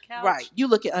 Under the couch. Right. You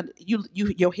look at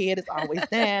your head is always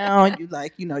down. You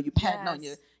like, you know, you patting on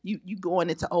you going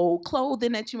into old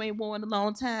clothing that you ain't worn in a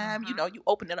long time. You know, you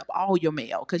opening up all your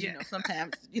mail because you know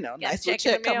sometimes, you know, nice little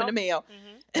check come in the mail.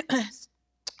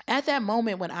 At that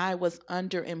moment when I was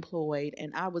underemployed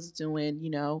and I was doing,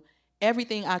 you know,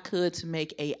 everything I could to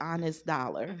make a honest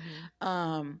dollar,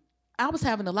 I was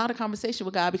having a lot of conversation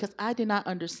with God because I did not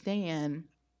understand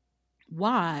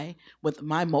why, with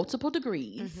my multiple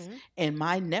degrees and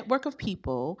my network of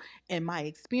people and my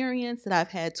experience that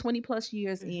I've had 20 plus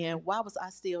years in, why was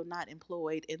I still not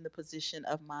employed in the position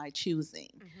of my choosing,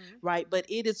 right? But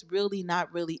it is really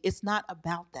it's not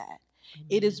about that.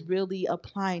 It is really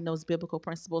applying those biblical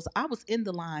principles. I was in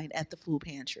the line at the food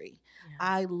pantry.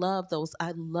 I love those.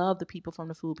 I love the people from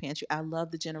the food pantry. I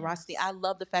love the generosity. I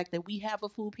love the fact that we have a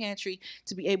food pantry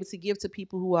to be able to give to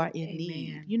people who are in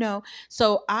need, you know?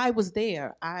 So I was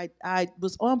there. I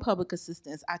was on public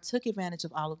assistance. I took advantage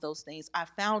of all of those things. I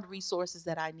found resources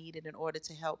that I needed in order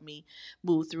to help me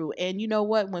move through. And you know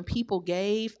what? When people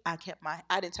gave, I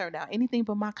didn't turn down anything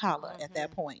but my collar at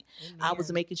that point. I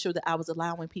was making sure that I was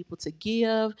allowing people to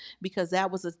give, because that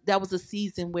was a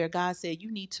season where God said, you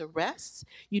need to rest,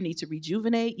 you need to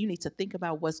rejuvenate, you need to think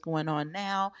about what's going on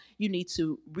now, you need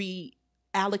to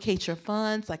reallocate your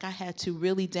funds. Like I had to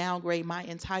really downgrade my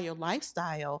entire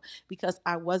lifestyle because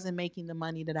I wasn't making the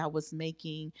money that I was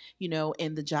making, you know,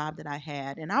 in the job that I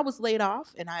had. And I was laid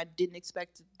off, and I didn't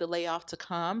expect the layoff to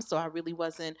come, so I really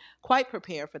wasn't quite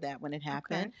prepared for that when it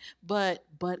happened. But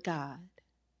God.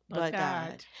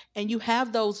 And you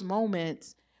have those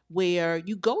moments where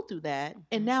you go through that,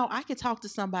 and now I could talk to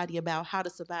somebody about how to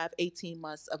survive 18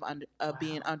 months of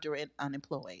being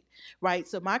unemployed, right?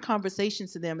 So my conversation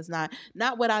to them is not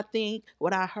what I think,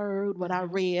 what I heard, what I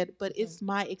read, but it's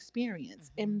my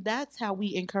experience. And that's how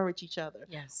we encourage each other,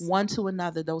 one to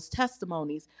another, those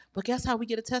testimonies. But guess how we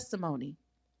get a testimony?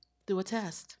 Through a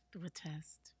test.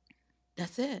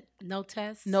 That's it. No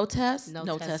test. No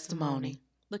testimony.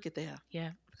 Look at that.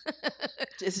 Yeah.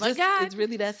 It's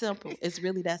really that simple. It's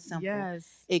really that simple.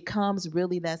 Yes. It comes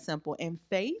really that simple. And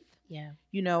faith,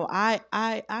 you know,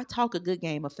 I talk a good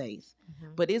game of faith,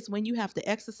 but it's when you have to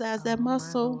exercise that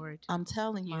muscle. I'm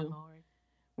telling you,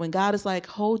 When God is like,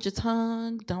 hold your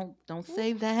tongue, don't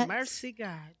say that. Mercy,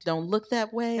 God. Don't look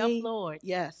that way. Help, Lord.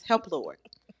 Yes, help, Lord.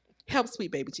 Help,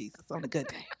 sweet baby Jesus, on a good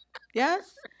day.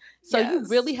 Yes. So you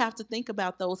really have to think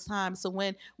about those times. So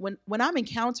when I'm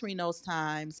encountering those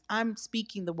times, I'm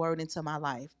speaking the word into my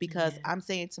life because I'm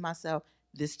saying to myself,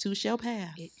 this too shall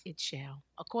pass. It shall,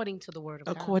 according to the word of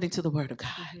God. According to the word of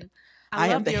God. I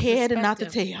am the head and not the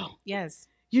tail. Yes.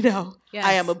 You know,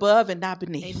 I am above and not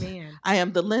beneath. Amen. I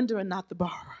am the lender and not the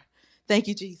borrower. Thank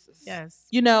you, Jesus. Yes.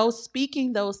 You know,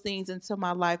 speaking those things into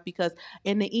my life because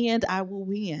in the end, I will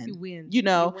win. You win. You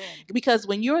know, you win. Because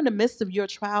when you're in the midst of your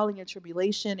trial and your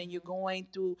tribulation and you're going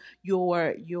through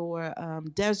your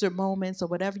desert moments or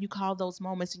whatever you call those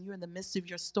moments and you're in the midst of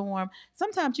your storm,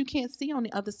 sometimes you can't see on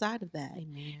the other side of that.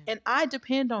 Amen. And I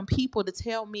depend on people to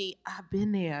tell me, I've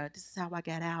been there. This is how I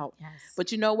got out. Yes.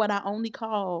 But you know what? I only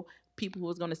call people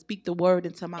who is going to speak the word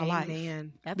into my life.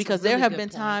 That's because really there have been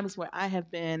point. times where I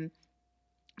have been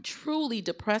truly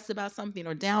depressed about something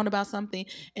or down about something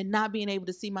and not being able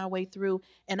to see my way through.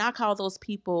 And I call those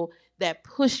people that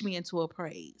push me into a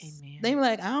praise. Amen. They were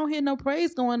like, I don't hear no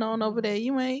praise going on over there.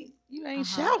 You ain't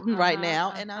shouting right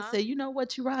now. And I say, you know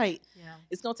what? You're right. Yeah.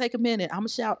 It's going to take a minute. I'm going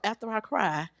to shout after I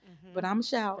cry, but I'm going to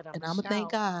shout and I'm going to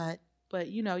thank God. But,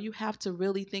 you know, you have to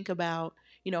really think about,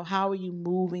 you know, how are you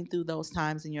moving through those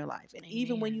times in your life? And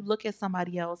even when you look at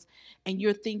somebody else and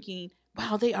you're thinking,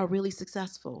 wow, they are really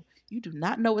successful. You do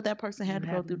not know what that person had to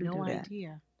go through to do that. No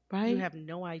idea. Right? You have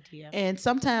no idea. And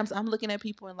sometimes I'm looking at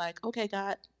people and like, okay,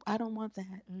 God, I don't want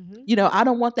that. You know, I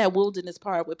don't want that wilderness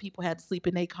part where people had to sleep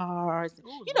in their cars.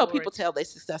 Ooh, you know, Lord. People tell their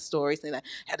success stories. They like,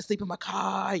 had to sleep in my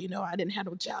car. You know, I didn't have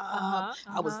no job.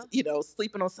 I was, you know,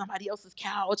 sleeping on somebody else's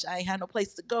couch. I ain't had no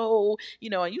place to go. You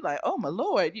know, and you like, oh my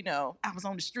Lord, you know, I was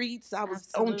on the streets. I was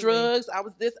on drugs. I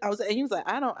was this. I was, and he was like,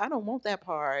 I don't want that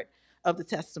part of the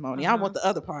testimony. I want the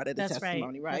other part of the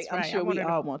testimony, right? I'm sure we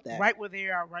all want that. Right where they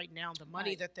are right now, the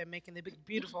money that they're making, the big,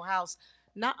 beautiful house,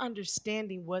 not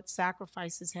understanding what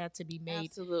sacrifices had to be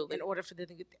made in order for them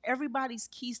to get. Everybody's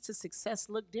keys to success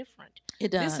look different.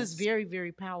 It does. This is very,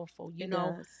 very powerful, you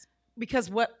know. Does.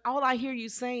 Because all I hear you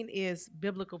saying is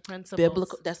biblical principles.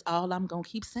 Biblical. That's all I'm going to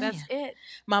keep saying. That's it.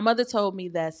 My mother told me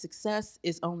that success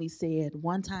is only said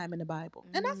one time in the Bible.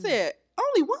 And I said,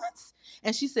 only once?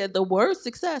 And she said, the word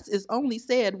success is only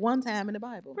said one time in the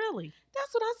Bible. Really?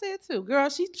 That's what I said too. Girl,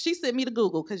 she sent me to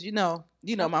Google because you know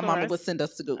my mama would send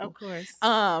us to Google. Of course.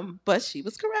 But she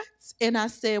was correct. And I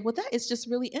said, well, that is just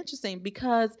really interesting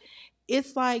because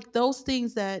it's like those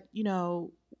things that, you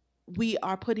know, we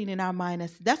are putting in our mind.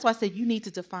 That's why I said you need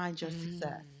to define your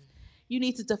success. You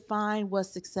need to define what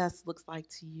success looks like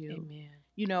to you. Amen.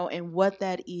 You know, and what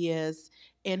that is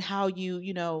and how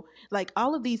you know, like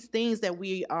all of these things that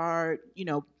we are, you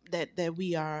know, that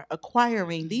we are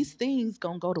acquiring, these things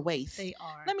gonna go to waste. They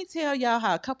are. Let me tell y'all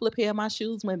how a couple of pair of my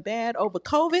shoes went bad over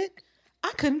COVID.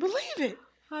 I couldn't believe it.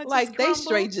 Like they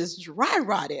straight just dry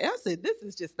rotted. I said, this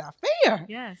is just not fair.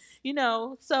 Yes. You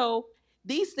know, so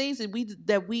these things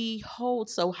that we hold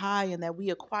so high and that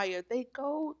we acquire, they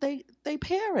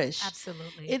perish.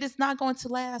 Absolutely. It is not going to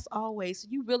last always. So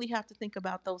you really have to think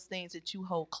about those things that you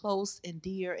hold close and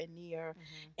dear and near.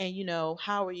 And, you know,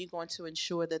 how are you going to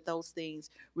ensure that those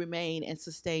things remain and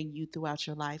sustain you throughout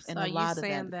your life? So and a lot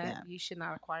of that you should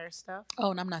not acquire stuff? Oh,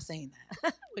 and I'm not saying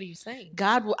that. What are you saying?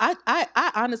 God will.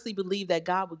 I honestly believe that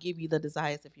God will give you the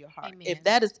desires of your heart. Amen. If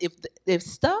that is if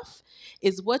stuff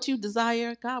is what you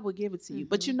desire, God will give it to you.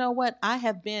 But you know what? I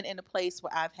have been in a place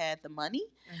where I've had the money,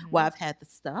 where I've had the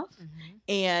stuff,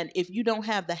 and if you don't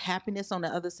have the happiness on the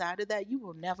other side of that, you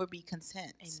will never be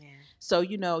content. Amen. So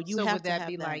you know you so have would to that have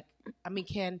be that. like? I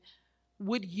mean,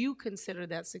 would you consider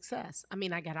that success? I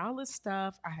mean, I got all this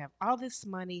stuff, I have all this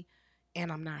money,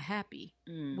 and I'm not happy.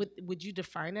 Would you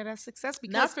define it as success?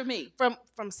 Because Not for me.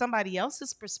 From somebody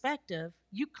else's perspective,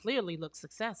 you clearly look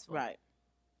successful. Right.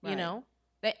 You know,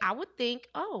 I would think,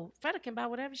 oh, Freda can buy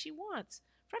whatever she wants.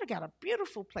 Freda got a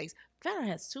beautiful place. Freda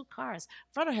has 2 cars.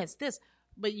 Freda has this.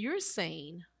 But you're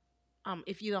saying,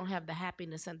 if you don't have the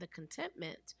happiness and the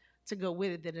contentment to go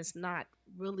with it, then it's not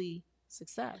really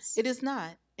success. It is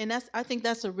not. And I think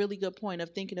that's a really good point of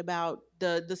thinking about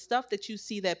the stuff that you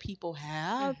see that people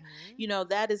have. You know,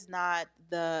 that is not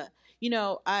you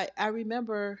know, I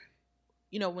remember,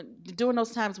 you know, when during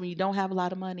those times when you don't have a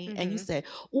lot of money and you say,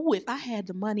 oh, if I had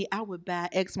the money, I would buy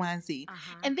X, Y, and Z.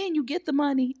 And then you get the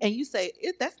money and you say,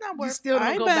 that's not worth You still don't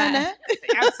I ain't go buying back.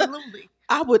 that. Absolutely.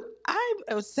 I would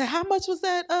I say, how much was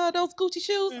that? Those Gucci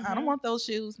shoes? I don't Mhm. want those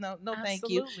shoes. No, no, thank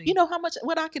you. Absolutely. You know how much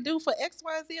what I could do for X,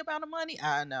 Y, Z amount of money?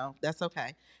 I know that's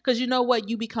okay. Because you know what,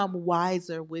 you become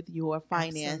wiser with your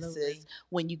finances Absolutely.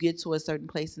 when you get to a certain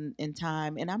place in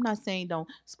time. And I'm not saying don't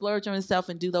splurge on yourself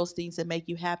and do those things that make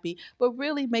you happy, but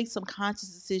really make some conscious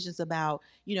decisions about,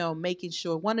 making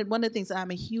sure. One of the things that I'm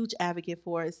a huge advocate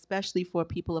for, especially for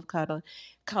people of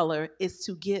color, is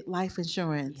to get life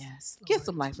insurance. Yes, Get Lord.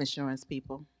 some life insurance,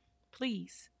 people.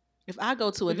 Please. If I go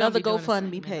to We're gonna another be doing a GoFundMe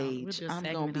segment on- we'll page, do a I'm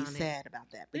gonna segment be on it. sad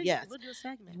about that. But yes, We'll do a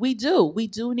segment. we do. We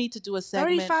do need to do a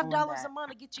segment $35 on a that.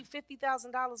 month to get you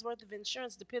 $50,000 worth of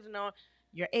insurance, depending on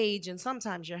your age and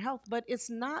sometimes your health. But it's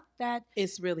not that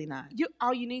It's really not.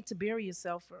 all you need to bury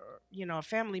yourself, or a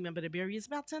family member to bury, is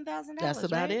about $10,000. That's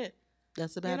about right? it.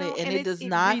 That's about it. And it does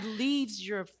not. relieves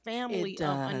your family It of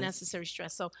does. unnecessary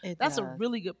stress. So It that's a does.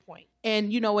 really good point.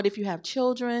 And you know what? If you have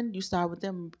children, you start with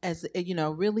them as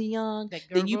really young. That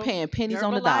Then you Gerber- paying pennies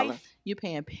on Gerber the dollar. life, You're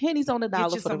paying pennies on the get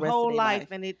dollar you for the some rest whole of their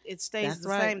life. and it stays That's the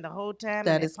right. same the whole time.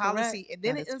 That and is policy, correct. and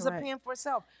then That it is ends up correct. paying for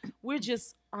itself. We're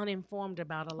just uninformed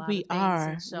about a lot We of things. are.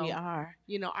 And so, We are.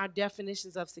 our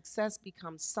definitions of success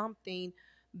become something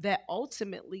that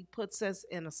ultimately puts us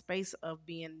in a space of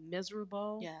being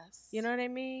miserable. Yes. You know what I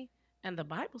mean? And the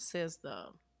Bible says the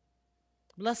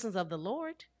blessings of the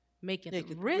Lord maketh Make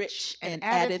it rich and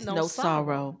addeth no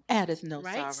sorrow. Addeth no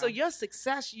right? sorrow. So your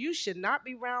success, you should not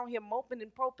be around here moping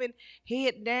and proping,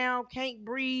 head down, can't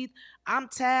breathe. I'm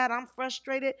tired. I'm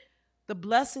frustrated. The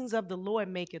blessings of the Lord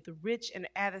maketh rich and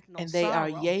addeth no and sorrow.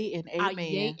 they are yea and Are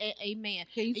amen. yea and amen.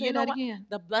 Can you And say that what? again?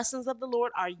 The blessings of the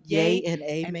Lord are Yea yea and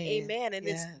amen. and amen. And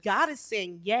Yes. it's God is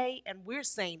saying yea and we're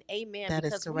saying amen. That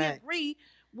is because we correct. agree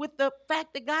with the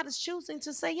fact that God is choosing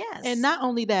to say yes. And not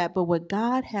only that, but what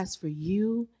God has for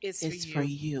you It's is for for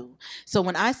you. So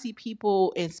when I see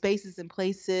people in spaces and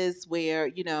places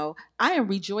where, I am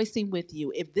rejoicing with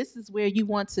you. If this is where you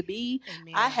want to be,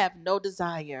 Amen. I have no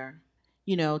desire,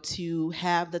 to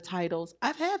have the titles.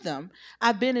 I've had them.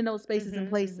 I've been in those spaces and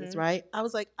places, right? I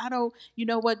was like, I don't, you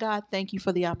know what, God, thank you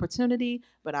for the opportunity,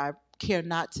 but I care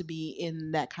not to be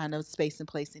in that kind of space and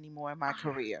place anymore in my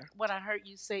career. What I heard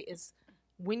you say is,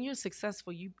 when you're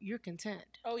successful, you're content.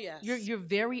 Oh yes. You're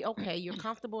very okay. You're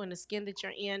comfortable in the skin that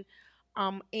you're in.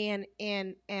 And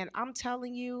I'm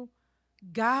telling you,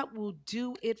 God will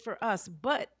do it for us.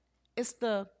 But it's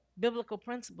the biblical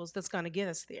principles that's going to get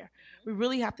us there. We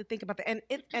really have to think about that. And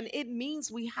it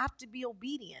means we have to be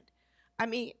obedient. I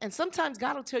mean, and sometimes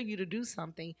God will tell you to do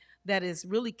something that is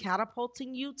really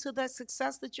catapulting you to that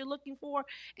success that you're looking for,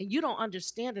 and you don't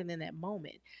understand it in that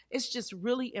moment. It's just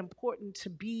really important to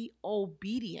be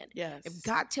obedient. Yes. If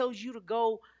God tells you to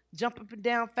go jump up and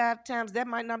down 5 times, that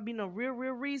might not be no real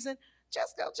reason.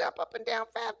 Just go jump up and down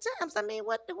 5 times. I mean,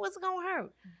 what's going to hurt?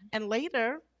 Mm-hmm. And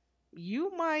later,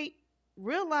 you might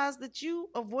realize that you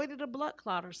avoided a blood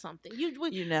clot or something.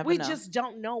 You never we know. just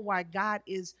don't know why God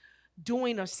is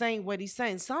doing or saying what he's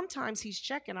saying. Sometimes he's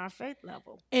checking our faith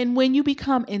level. And when you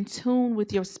become in tune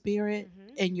with your spirit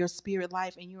and your spirit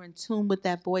life, and you're in tune with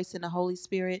that voice in the Holy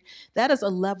Spirit, that is a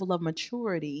level of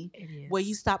maturity where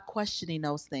you stop questioning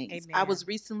those things. Amen. I was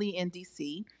recently in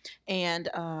DC and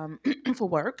for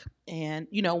work, and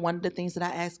one of the things that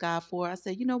I asked God for, I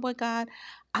said, you know what, God,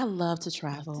 I love to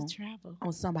travel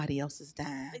on somebody else's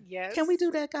dime. Yes. Can we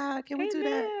do that, God? Can we do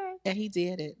that? Amen. And he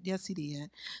did it. Yes, he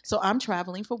did. So I'm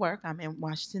traveling for work. I'm in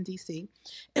Washington, D.C.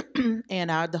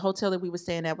 and the hotel that we were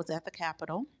staying at was at the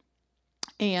Capitol.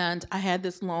 And I had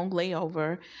this long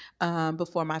layover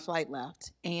before my flight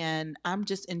left. And I'm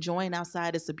just enjoying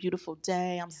outside. It's a beautiful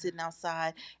day. I'm sitting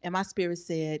outside. And my spirit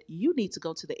said, you need to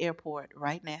go to the airport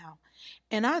right now.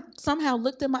 And I somehow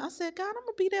looked at I said, God, I'm going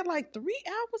to be there like 3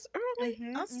 hours early.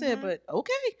 I said, but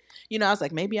okay. I was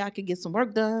like, maybe I could get some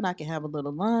work done. I can have a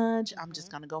little lunch. I'm just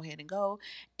going to go ahead and go.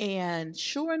 And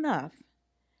sure enough,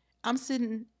 I'm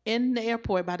sitting in the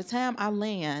airport. By the time I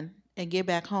land and get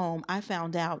back home, I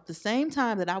found out the same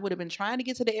time that I would have been trying to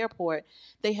get to the airport,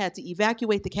 they had to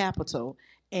evacuate the Capitol,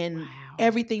 and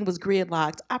everything was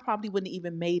gridlocked. I probably wouldn't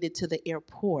even made it to the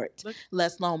airport,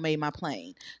 let alone made my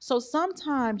plane. So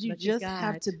sometimes you just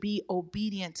have to be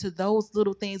obedient to those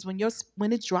little things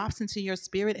when it drops into your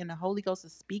spirit and the Holy Ghost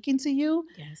is speaking to you.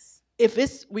 Yes. If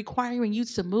it's requiring you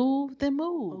to move, then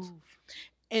move.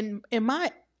 And in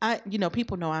my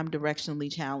people know I'm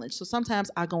directionally challenged. So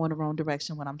sometimes I go in the wrong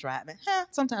direction when I'm driving.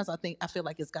 Sometimes I feel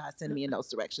like it's God sending me in those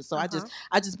directions. So I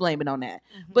just blame it on that.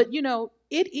 Mhm. But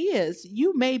it is,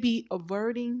 you may be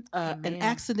averting an Amen.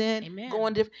 accident, Amen.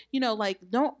 going different, like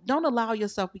don't allow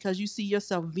yourself, because you see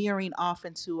yourself veering off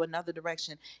into another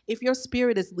direction. If your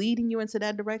spirit is leading you into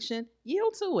that direction,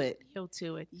 yield to it. Yield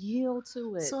to it. Yield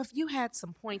to it. So if you had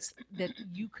some points that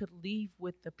you could leave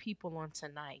with the people on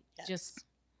tonight, Yes. just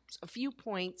a few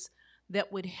points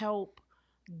that would help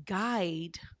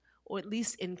guide or at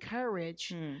least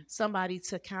encourage somebody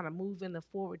to kind of move in the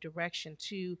forward direction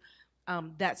to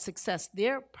that success,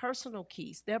 their personal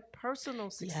keys, their personal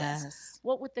success, Yes.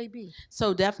 what would they be?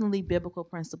 So definitely biblical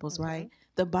principles, right?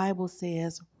 The Bible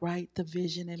says, write the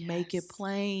vision and make it Yes.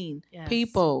 plain. Yes.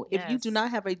 People, if you Yes. do not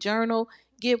have a journal,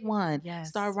 get one. Yes.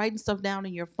 Start writing stuff down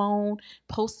in your phone,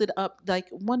 post it up. Like,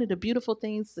 one of the beautiful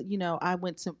things, I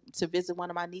went to visit one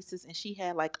of my nieces, and she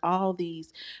had like all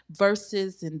these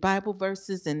verses and Bible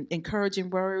verses and encouraging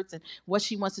words and what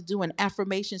she wants to do, and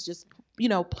affirmations just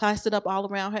plastered up all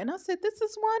around her. And I said, this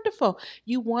is wonderful.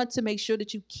 You want to make sure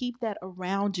that you keep that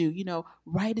around you.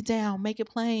 Write it down, make it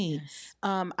plain. Yes.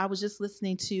 I was just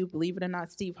listening to, believe it or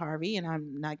not, Steve Harvey, and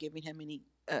I'm not giving him any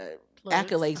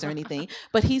Plugs. accolades or anything,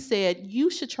 but he said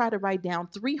you should try to write down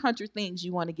 300 things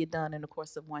you want to get done in the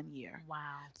course of 1 year. Wow.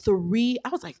 I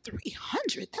was like,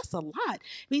 300? That's a lot. And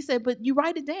he said, but you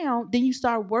write it down, then you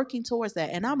start working towards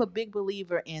that. And I'm a big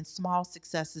believer in small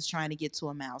successes, trying to get to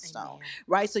a milestone. Amen.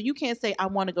 Right? So you can't say, I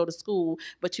want to go to school,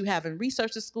 but you haven't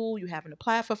researched the school, you haven't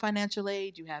applied for financial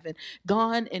aid, you haven't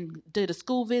gone and did a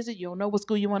school visit, you don't know what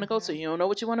school you want to go to, you don't know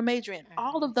what you want to major in.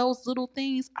 All of those little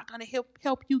things are going to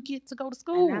help you get to go to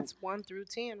school. And that's 1 through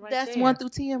 10 right That's there. 1 through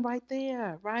 10 right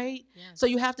there, right? Yes. So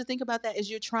you have to think about that as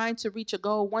you're trying to reach a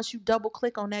goal. Once you double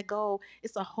click on that goal,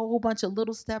 it's a whole bunch of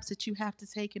little steps that you have to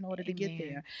take in order to get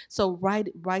there. So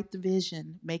write the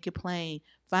vision, make it plain.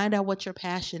 Find out what your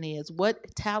passion is.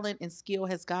 What talent and skill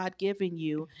has God given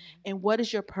you? And what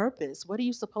is your purpose? What are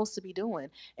you supposed to be doing?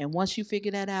 And once you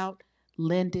figure that out,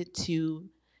 lend it to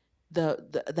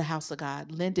the house of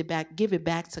God. Lend it back, give it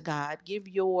back to God. Give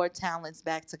your talents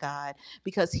back to God,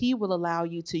 because he will allow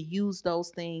you to use those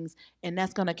things, and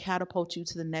that's going to catapult you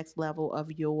to the next level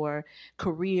of your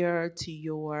career, to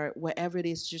your whatever it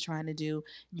is you're trying to do.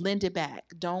 Lend it back.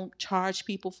 Don't charge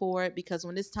people for it, because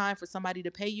when it's time for somebody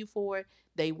to pay you for it,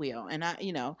 they will. And I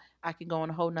can go on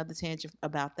a whole nother tangent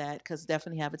about that, because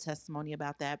definitely have a testimony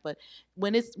about that. But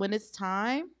when it's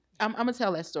time, I'm gonna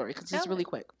tell that story, because it's really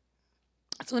quick.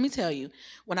 So let me tell you,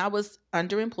 when I was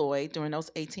underemployed during those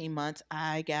 18 months,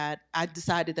 I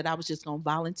decided that I was just going to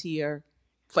volunteer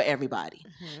for everybody.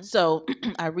 So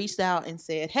I reached out and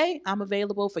said, hey, I'm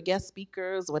available for guest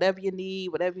speakers, whatever you need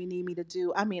me to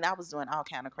do. I mean, I was doing all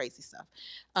kind of crazy stuff.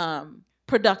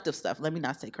 Productive stuff. Let me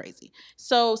not say crazy.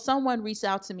 So someone reached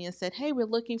out to me and said, hey, we're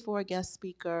looking for a guest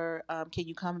speaker. Can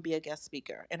you come and be a guest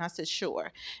speaker? And I said,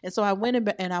 sure. And so I went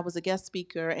and I was a guest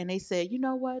speaker, and they said, you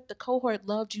know what? The cohort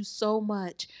loved you so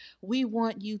much. We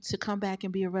want you to come back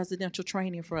and be a residential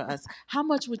trainer for us. How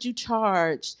much would you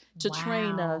charge to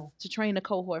train us, to train a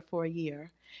cohort for a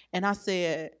year? And I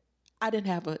said, let me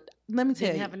tell you.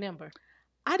 Didn't have a number.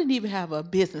 I didn't even have a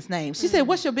business name. She said,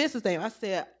 what's your business name? I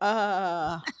said,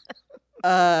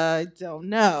 I don't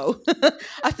know.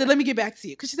 I said, let me get back to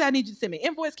you. Because she said, I need you to send me an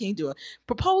invoice. Can you do a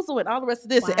proposal and all the rest of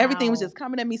this? And everything was just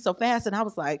coming at me so fast. And I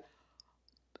was like,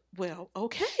 well,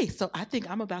 okay. So I think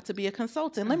I'm about to be a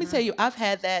consultant. Let me tell you, I've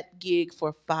had that gig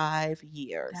for 5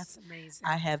 years. That's amazing.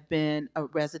 I have been a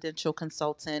residential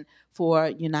consultant for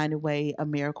United Way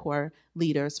AmeriCorps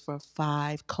leaders for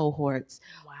 5 cohorts.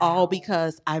 Wow. All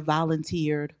because I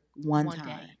volunteered one time.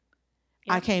 Day.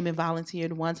 I came and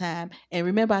volunteered one time. And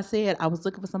remember, I said I was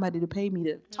looking for somebody to pay me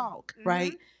to talk,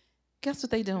 right? Guess what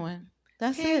they doing?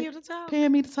 That's Paying it. you to talk.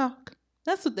 Paying me to talk.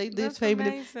 That's what they did. That's Pay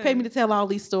me to tell all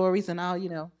these stories, and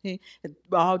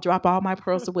I'll drop all my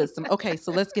pearls of wisdom. Okay,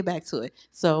 so let's get back to it.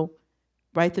 So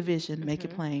write the vision, make it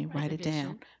plain, write it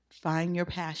down. Find your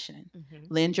passion.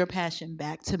 Lend your passion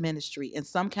back to ministry in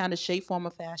some kind of shape, form, or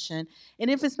fashion.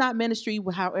 And if it's not ministry,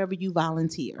 however you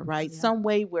volunteer, right? Yeah. Some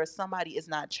way where somebody is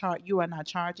not you are not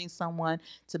charging someone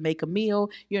to make a meal.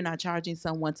 You're not charging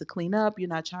someone to clean up. You're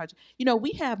not charging.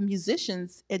 We have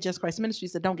musicians at Just Christ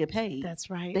Ministries that don't get paid. That's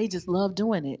right. They just love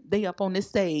doing it. They up on this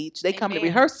stage. They come to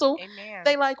rehearsal. Amen.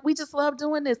 They like, we just love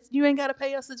doing this. You ain't got to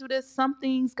pay us to do this. Some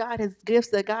things gifts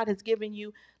that God has given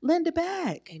you. Lend it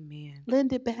back. Amen.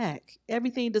 Lend it back.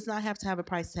 Everything does not have to have a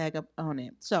price tag up on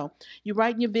it. So you're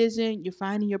writing your vision, you're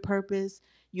finding your purpose,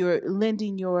 you're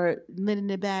lending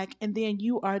it back, and then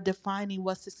you are defining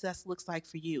what success looks like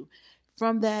for you.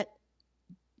 From that,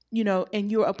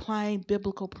 and you're applying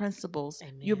biblical principles.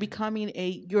 You're Amen. becoming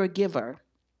you're a giver.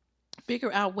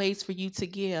 Figure out ways for you to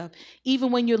give.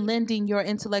 Even when you're lending your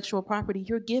intellectual property,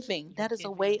 you're giving. You're That is a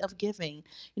giving. way of giving.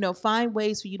 Find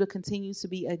ways for you to continue to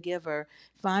be a giver.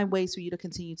 Find ways for you to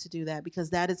continue to do that, because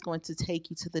that is going to take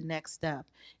you to the next step.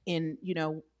 And,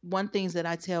 one things that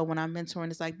I tell when I'm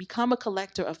mentoring is like, become a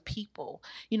collector of people.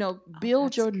 Build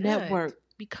that's your good. network.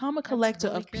 Become a collector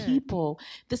really of good. people.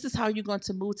 This is how you're going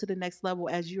to move to the next level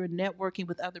as you're networking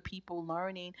with other people,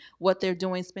 learning what they're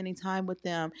doing, spending time with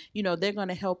them. They're going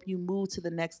to help you move to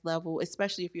the next level,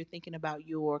 especially if you're thinking about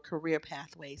your career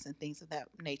pathways and things of that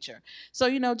nature. So,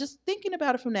 just thinking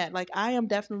about it from that, like, I am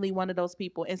definitely one of those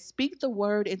people. And speak the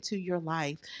word into your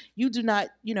life. You do not,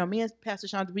 me and Pastor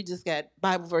Chandra, we just got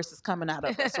Bible verses coming out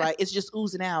of us, right? It's just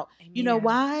oozing out. You know Amen.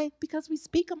 why? Because we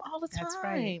speak them all the time. That's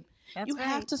right. That's You right.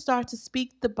 have to start to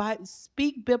speak the Bible,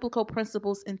 speak biblical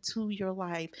principles into your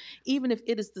life, even if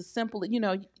it is the simple. You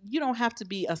don't have to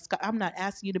be I'm not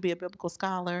asking you to be a biblical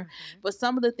scholar, but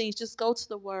some of the things, just go to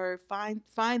the Word,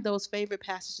 find those favorite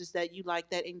passages that you like,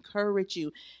 that encourage you.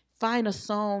 Find a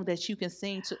song that you can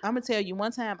sing to. I'm gonna tell you,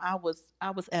 one time I was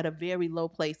at a very low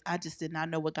place. I just did not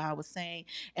know what God was saying,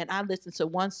 and I listened to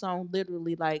one song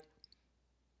literally like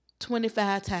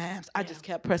 25 times. I just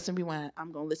kept pressing rewind.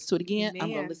 I'm going to listen to it again.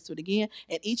 I'm going to listen to it again.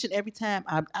 And each and every time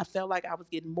I felt like I was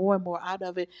getting more and more out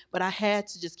of it, but I had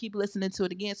to just keep listening to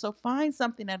it again. So find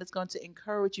something that is going to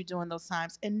encourage you during those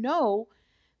times, and know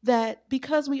that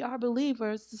because we are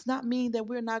believers does not mean that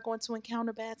we're not going to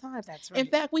encounter bad times. That's right. In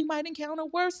fact, we might encounter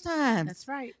worse times. That's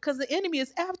right. Because the enemy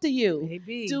is after you.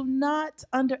 Maybe. Do not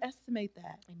underestimate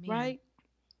that. Amen. Right?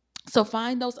 So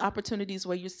find those opportunities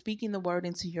where you're speaking the word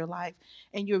into your life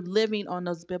and you're living on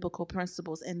those biblical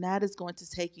principles, and that is going to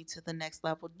take you to the next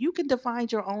level. You can define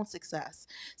your own success.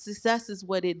 Success is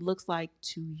what it looks like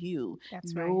to you.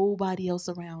 That's right. Nobody else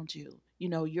around you.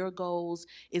 Your goals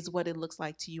is what it looks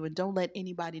like to you, and don't let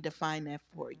anybody define that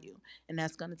for you. And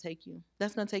that's going to take you.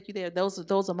 That's going to take you there.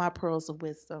 Those are my pearls of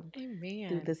wisdom.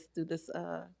 Amen. Through this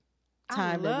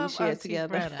time that we share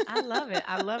together. Freda. I love it.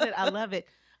 I love it. I love it.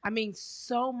 I mean,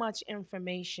 so much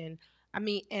information. I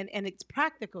mean, and it's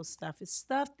practical stuff. It's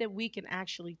stuff that we can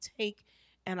actually take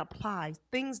and apply,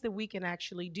 things that we can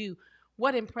actually do.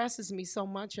 What impresses me so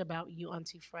much about you,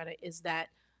 Auntie Freda, is that,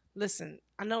 listen,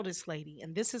 I know this lady,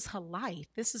 and this is her life.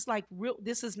 This is like real.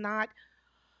 This is not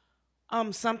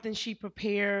something she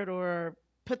prepared or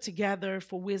put together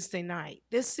for Wednesday night.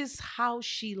 This is how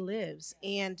she lives.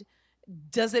 And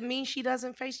does it mean she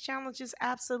doesn't face challenges?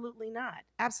 Absolutely not.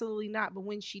 Absolutely not. But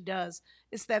when she does,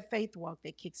 it's that faith walk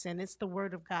that kicks in. It's the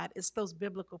word of God. It's those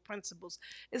biblical principles.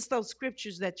 It's those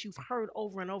scriptures that you've heard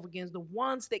over and over again, the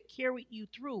ones that carry you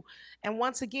through. And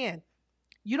once again,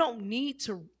 you don't need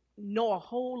to know a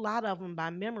whole lot of them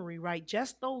by memory, right?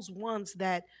 Just those ones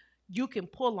that you can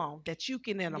pull on, that you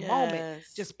can in a moment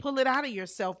just pull it out of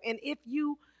yourself. And if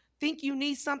you think you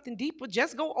need something deeper,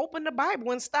 just go open the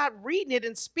Bible and start reading it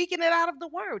and speaking it out of the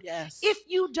word. Yes. If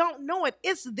you don't know it,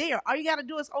 it's there. All you got to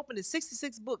do is open it.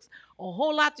 66 books, a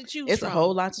whole lot to choose from. It's a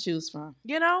whole lot to choose from.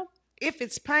 If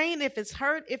it's pain, if it's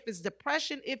hurt, if it's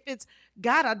depression, if it's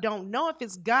God, I don't know. If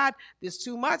it's God, there's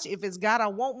too much. If it's God, I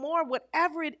want more.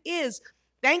 Whatever it is,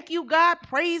 thank you, God.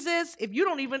 Praises. If you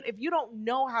don't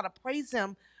know how to praise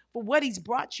him for what he's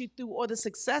brought you through or the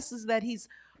successes that he's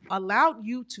allowed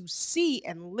you to see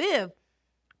and live,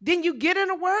 then you get in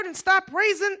the word and start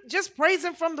praising, just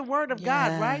praising from the word of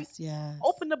God, right? Yes.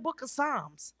 Open the book of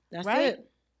Psalms. That's right?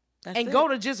 it. Go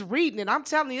to just reading it. I'm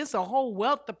telling you, it's a whole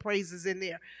wealth of praises in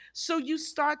there. So you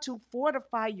start to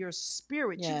fortify your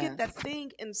spirit. Yes. You get that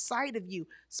thing inside of you.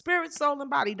 Spirit, soul, and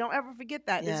body. Don't ever forget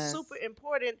that. Yes. It's super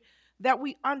important that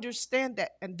we understand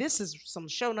that. And this is some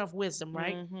show enough wisdom,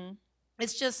 right? Mm-hmm.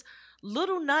 It's just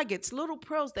little nuggets, little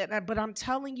pearls but I'm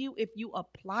telling you, if you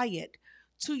apply it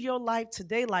to your life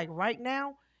today, like right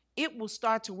now, it will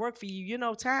start to work for you.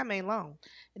 Time ain't long.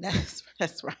 That's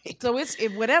right. So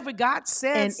if whatever God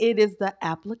says, and it is the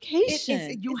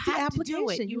application. You have to do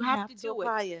it. You have to do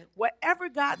it. Whatever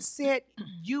God said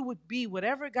you would be,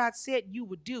 whatever God said you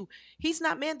would do. He's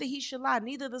not man that he should lie,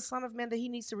 neither the Son of Man that he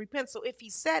needs to repent. So if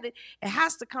he said it, it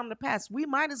has to come to pass. We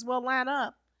might as well line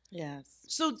up. Yes.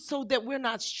 So that we're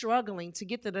not struggling to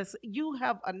get to this.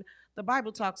 The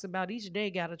Bible talks about each day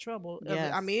got a trouble.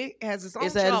 Yes. I mean, it has its own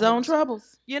troubles. It has its own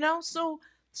troubles.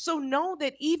 So know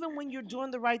that even when you're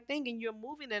doing the right thing and you're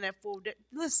moving in that forward,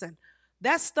 listen,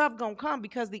 that stuff gonna come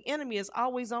because the enemy is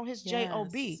always on his job.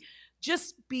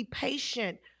 Just be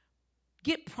patient.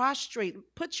 Get prostrate.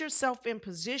 Put yourself in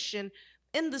position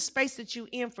in the space that you're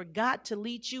in for God to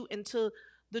lead you into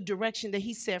the direction that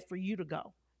he said for you to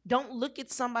go. Don't look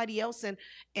at somebody else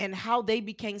and how they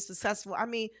became successful. I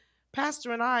mean,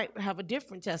 Pastor and I have a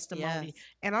different testimony, Yes.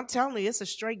 and I'm telling you, it's a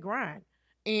straight grind.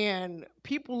 And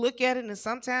people look at it, and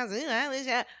sometimes,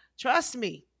 trust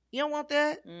me, you don't want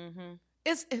that.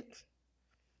 Mm-hmm.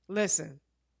 Listen,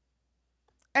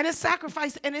 and it's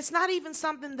sacrifice, and it's not even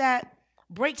something that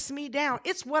breaks me down.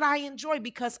 It's what I enjoy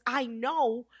because I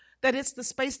know that it's the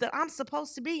space that I'm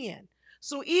supposed to be in.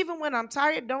 So even when I'm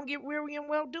tired, don't get weary in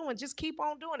well doing. Just keep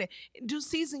on doing it. In due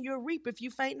season, you'll reap if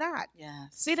you faint not. Yes.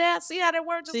 See that? See how that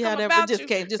word just See come how that about just you?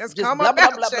 came, just come blah,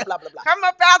 about blah, blah, you. blah, blah, blah. Come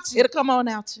about you. It'll come on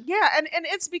out you. Yeah, and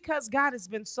it's because God has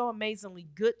been so amazingly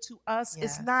good to us.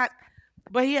 Yes. It's not,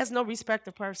 but He has no respect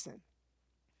of person.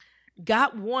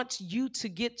 God wants you to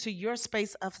get to your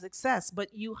space of success, but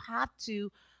you have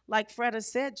to, like Freda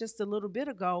said just a little bit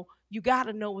ago, you got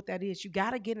to know what that is. You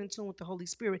got to get in tune with the Holy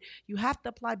Spirit. You have to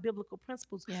apply biblical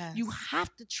principles. Yes. You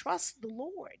have to trust the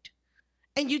Lord.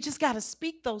 And you just got to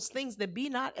speak those things that be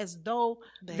not as though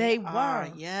they are.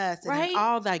 were. Yes. Right? And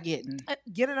all thy getting.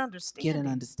 Get an understanding. Get an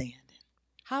understanding.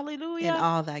 Hallelujah. And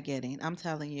all thy getting. I'm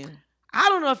telling you. I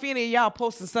don't know if any of y'all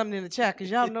posting something in the chat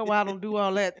because y'all know I don't do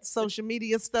all that social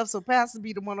media stuff. So Pastor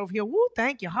be the one over here. Woo,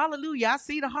 thank you. Hallelujah. I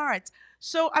see the hearts.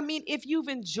 So, I mean, if you've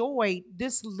enjoyed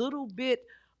this little bit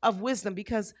of wisdom,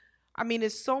 because, I mean,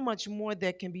 there's so much more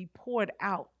that can be poured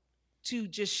out to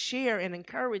just share and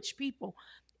encourage people.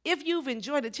 If you've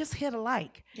enjoyed it, just hit a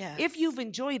like. Yes. If you've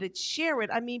enjoyed it, share it.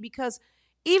 I mean, because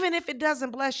even if it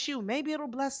doesn't bless you, maybe it'll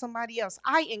bless somebody else.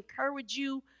 I encourage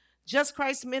you, Just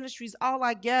Christ Ministries, all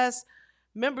I guess,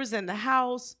 members in the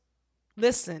house,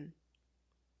 listen,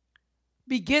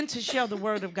 begin to share the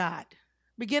word of God.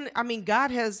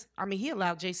 God has, He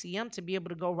allowed JCM to be able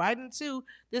to go right into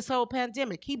this whole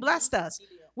pandemic. He blessed us.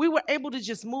 We were able to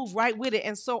just move right with it.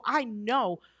 And so I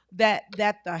know that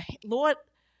the Lord,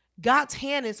 God's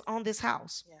hand is on this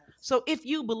house. Yes. So if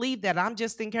you believe that, I'm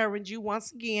just encouraging you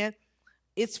once again,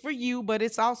 it's for you, but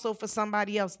it's also for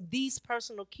somebody else. These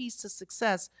personal keys to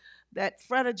success that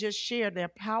Freda just shared, they're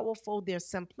powerful, they're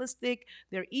simplistic,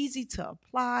 they're easy to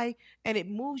apply, and it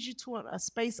moves you to a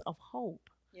space of hope.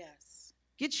 Yes.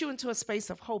 Get you into a space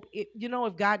of hope.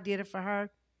 If God did it for her,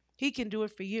 He can do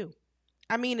it for you.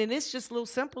 I mean, and it's just little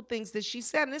simple things that she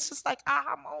said, and it's just like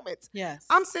aha moments. Yes.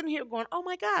 I'm sitting here going, oh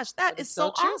my gosh, that is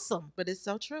so awesome. But it's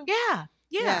so true. Yeah.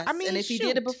 Yeah. Yes. I mean, and if He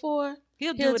did it before,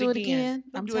 He'll do it again.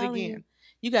 I'm telling you.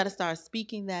 You got to start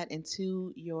speaking that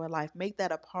into your life. Make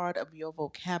that a part of your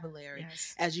vocabulary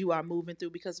as you are moving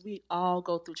through, because we all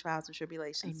go through trials and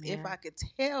tribulations. Amen. If I could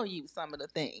tell you some of the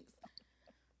things,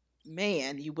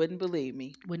 man, you wouldn't believe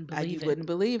me. You wouldn't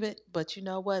believe it. But you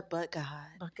know what? But God.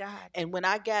 But God. And when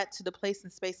I got to the place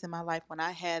and space in my life when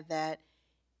I had that,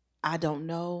 I don't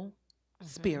know,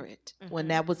 spirit, when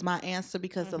that was my answer,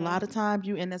 because a lot of times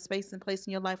you in that space and place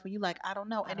in your life where you like, I don't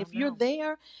know. And if you're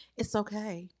there, it's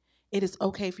okay. It is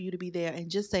okay for you to be there and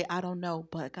just say, I don't know,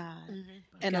 but God.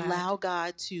 And allow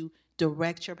God to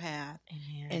direct your path.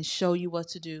 Amen. And show you what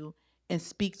to do and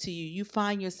speak to you. You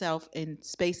find yourself in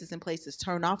spaces and places.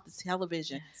 Turn off the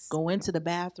television. Yes. Go into the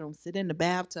bathroom. Sit in the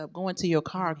bathtub. Go into your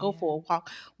car. Amen. Go for a walk.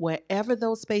 Wherever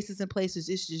those spaces and places,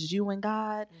 it's just you and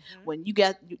God. When you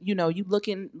got, you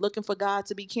looking for God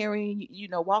to be carrying,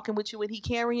 walking with you and He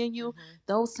carrying you.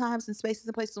 Those times and spaces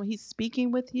and places when He's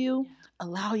speaking with you,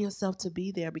 allow yourself to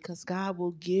be there, because God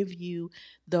will give you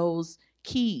those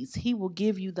keys. He will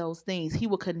give you those things. He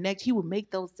will connect. He will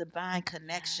make those divine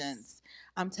connections. Yes.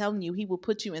 I'm telling you, He will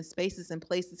put you in spaces and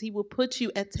places. He will put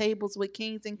you at tables with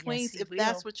kings and queens. Yes, if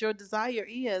that's what your desire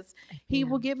is. He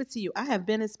will give it to you. I have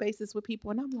been in spaces with people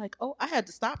and I'm like, oh, I had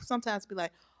to stop sometimes, be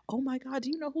like, oh my God, do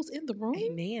you know who's in the room?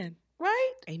 Amen.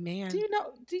 Right? Amen. Do you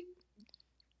know?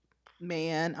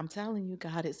 Man, I'm telling you,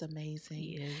 God is amazing.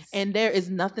 He is. And there is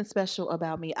nothing special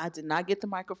about me. I did not get the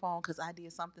microphone because I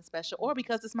did something special or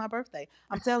because it's my birthday.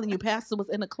 I'm telling you, Pastor was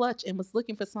in a clutch and was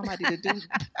looking for somebody to do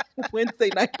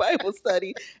Wednesday night Bible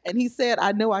study. And he said,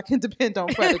 I know I can depend on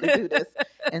Freda to do this.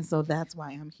 And so that's why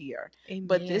I'm here. Amen.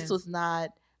 But this was not,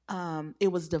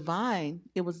 it was divine.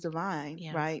 It was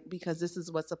divine, right? Because this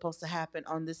is what's supposed to happen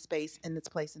on this space and this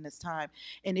place and this time.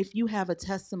 And if you have a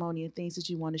testimony and things that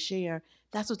you want to share,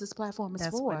 that's what this platform is for.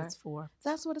 That's what it's for.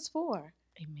 That's what it's for.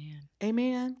 Amen.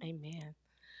 Amen. Amen.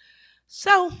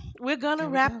 So we're going to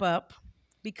wrap up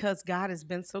because God has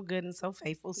been so good and so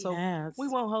faithful. So we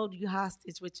won't hold you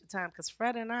hostage with your time, because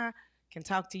Fred and I can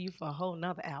talk to you for a whole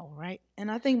nother hour, right?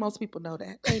 And I think most people know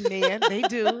that. Amen. They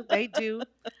do. They do.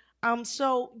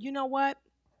 So you know what?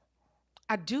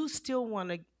 I do still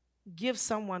want to give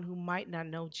someone who might not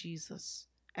know Jesus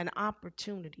an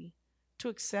opportunity to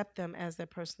accept them as their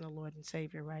personal Lord and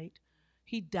Savior, right?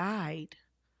 He died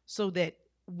so that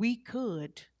we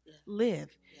could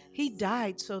live. He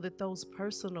died so that those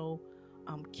personal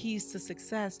keys to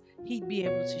success he'd be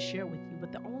able to share with you.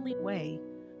 But the only way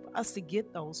for us to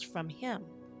get those from him,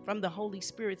 from the Holy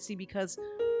Spirit, see, because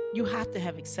you have to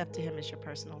have accepted him as your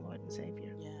personal Lord and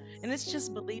Savior. And it's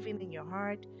just believing in your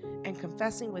heart and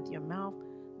confessing with your mouth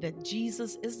that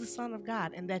Jesus is the Son of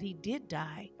God and that he did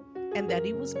die and that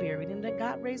he was buried and that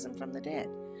God raised him from the dead.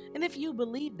 And if you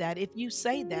believe that, if you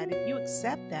say that, if you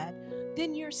accept that,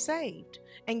 then you're saved.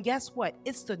 And guess what?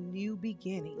 It's the new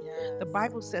beginning. The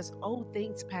Bible says, old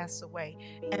things pass away,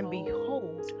 and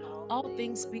behold, all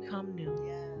things become new.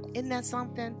 Isn't that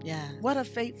something? What a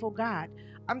faithful God.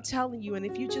 I'm telling you, and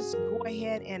if you just go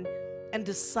ahead and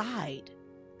decide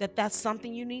that that's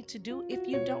something you need to do, if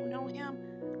you don't know him,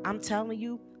 I'm telling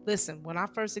you, listen, when I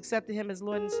first accepted him as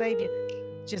Lord and Savior,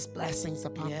 just blessings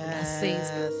upon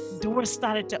blessings. Doors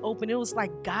started to open. It was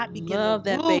like God began love to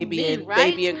that woo baby me, and right?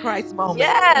 baby in Christ moment.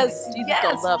 Yes, Jesus yes,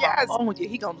 gonna love yes. all on you.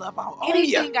 He gonna love all on you.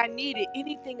 Anything I needed,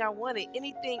 anything I wanted,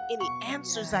 any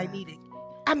answers I needed.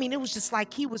 I mean, it was just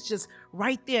like he was just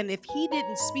right there. And if he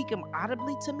didn't speak them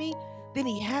audibly to me, then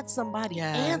he had somebody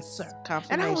answer.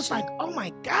 And I was like, oh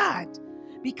my God,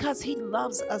 because he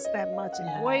loves us that much.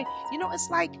 And boy, you know, it's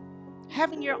like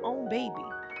having your own baby.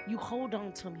 You hold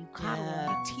on to them, you coddle them,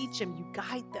 you teach them, you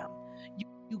guide them,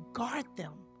 you guard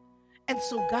them. And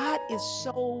so God is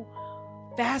so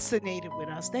fascinated with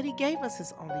us that he gave us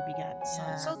his only begotten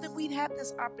son so that we'd have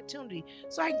this opportunity.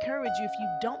 So I encourage you, if you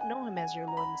don't know him as your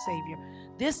Lord and Savior,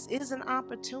 this is an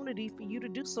opportunity for you to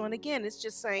do so. And again, it's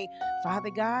just saying, Father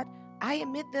God, I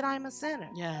admit that I'm a sinner,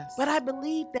 but I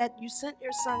believe that you sent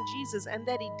your son Jesus and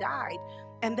that he died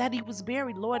and that he was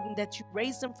buried, Lord, and that you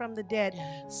raised him from the dead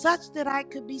such that I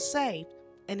could be saved.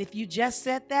 And if you just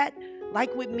said that,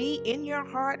 like with me, in your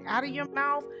heart, out of your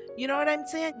mouth, you know what I'm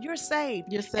saying? You're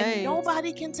saved. You're saved. And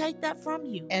nobody can take that from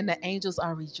you. And the angels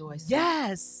are rejoicing.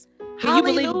 Yes. Can you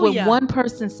believe when one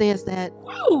person says that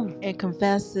and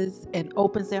confesses and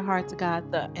opens their heart to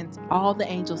God, and all the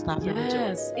angels stop and rejoice?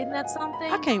 Yes. Isn't that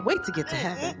something? I can't wait to get to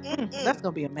heaven. That's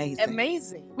going to be amazing.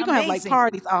 Amazing. We're going to have like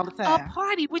parties all the time. A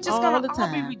party. We're just going to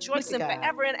all be rejoicing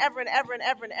forever and ever and ever and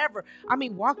ever and ever. I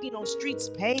mean, walking on streets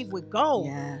paved with gold.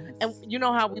 And you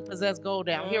know how we possess gold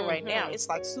down here right now. It's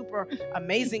like super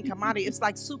amazing commodity. It's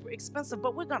like super expensive,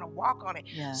 but we're going to walk on it.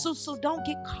 So don't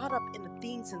get caught up in the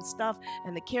things and stuff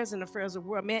and the cares and affairs of the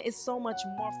world. Man, it's so much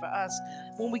more for us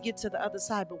when we get to the other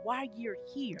side. But while you're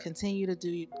here, continue to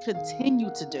do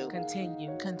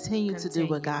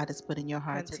what God has put in your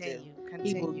heart to do.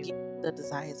 He will give the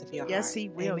desires of your heart. Yes, he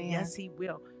will. Amen. Yes, he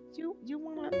will. You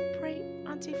want to pray,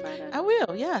 Auntie Freda? I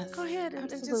will, yes. Go ahead.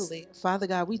 Absolutely. Father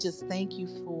God, we just thank you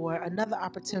for another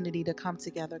opportunity to come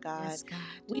together, God. Yes, God.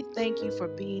 We thank you for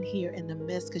being here in the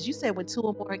midst, because you said when two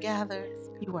or more are gathered,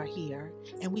 you are here.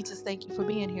 And we just thank you for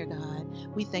being here, God.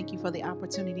 We thank you for the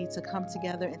opportunity to come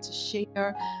together and to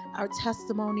share our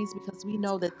testimonies, because we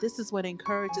know that this is what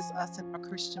encourages us in our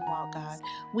Christian walk, God.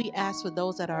 We ask for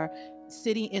those that are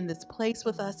sitting in this place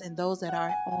with us and those that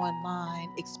are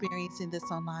online experiencing this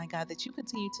online, God, that you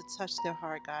continue to touch their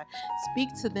heart, God. Speak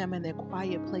to them in their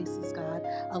quiet places, God.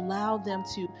 Allow them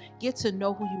to get to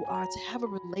know who you are, to have a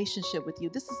relationship with you.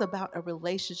 This is about a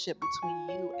relationship between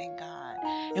you and God.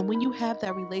 And when you have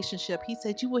that relationship, he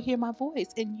said, you will hear my voice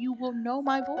and you will know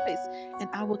my voice, and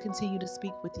I will continue to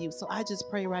speak with you. So I just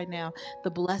pray right now the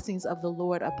blessings of the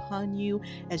Lord upon you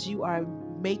as you are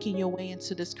making your way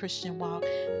into this Christian walk.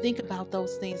 Think about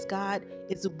those things. God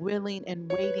is willing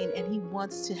and waiting, and he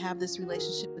wants to have this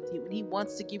relationship with you, and he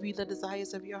wants to give you the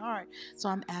desires of your heart. So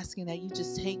I'm asking that you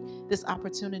just take this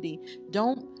opportunity.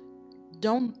 Don't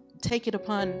take it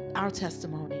upon our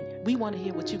testimony. We want to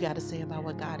hear what you got to say about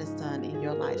what God has done in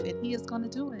your life, and he is going to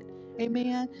do it.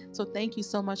 Amen. So thank you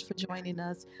so much for joining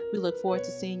us. We look forward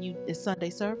to seeing you in Sunday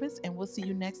service, and we'll see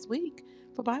you next week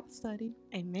for Bible study.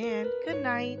 Amen. Good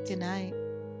night. Good night.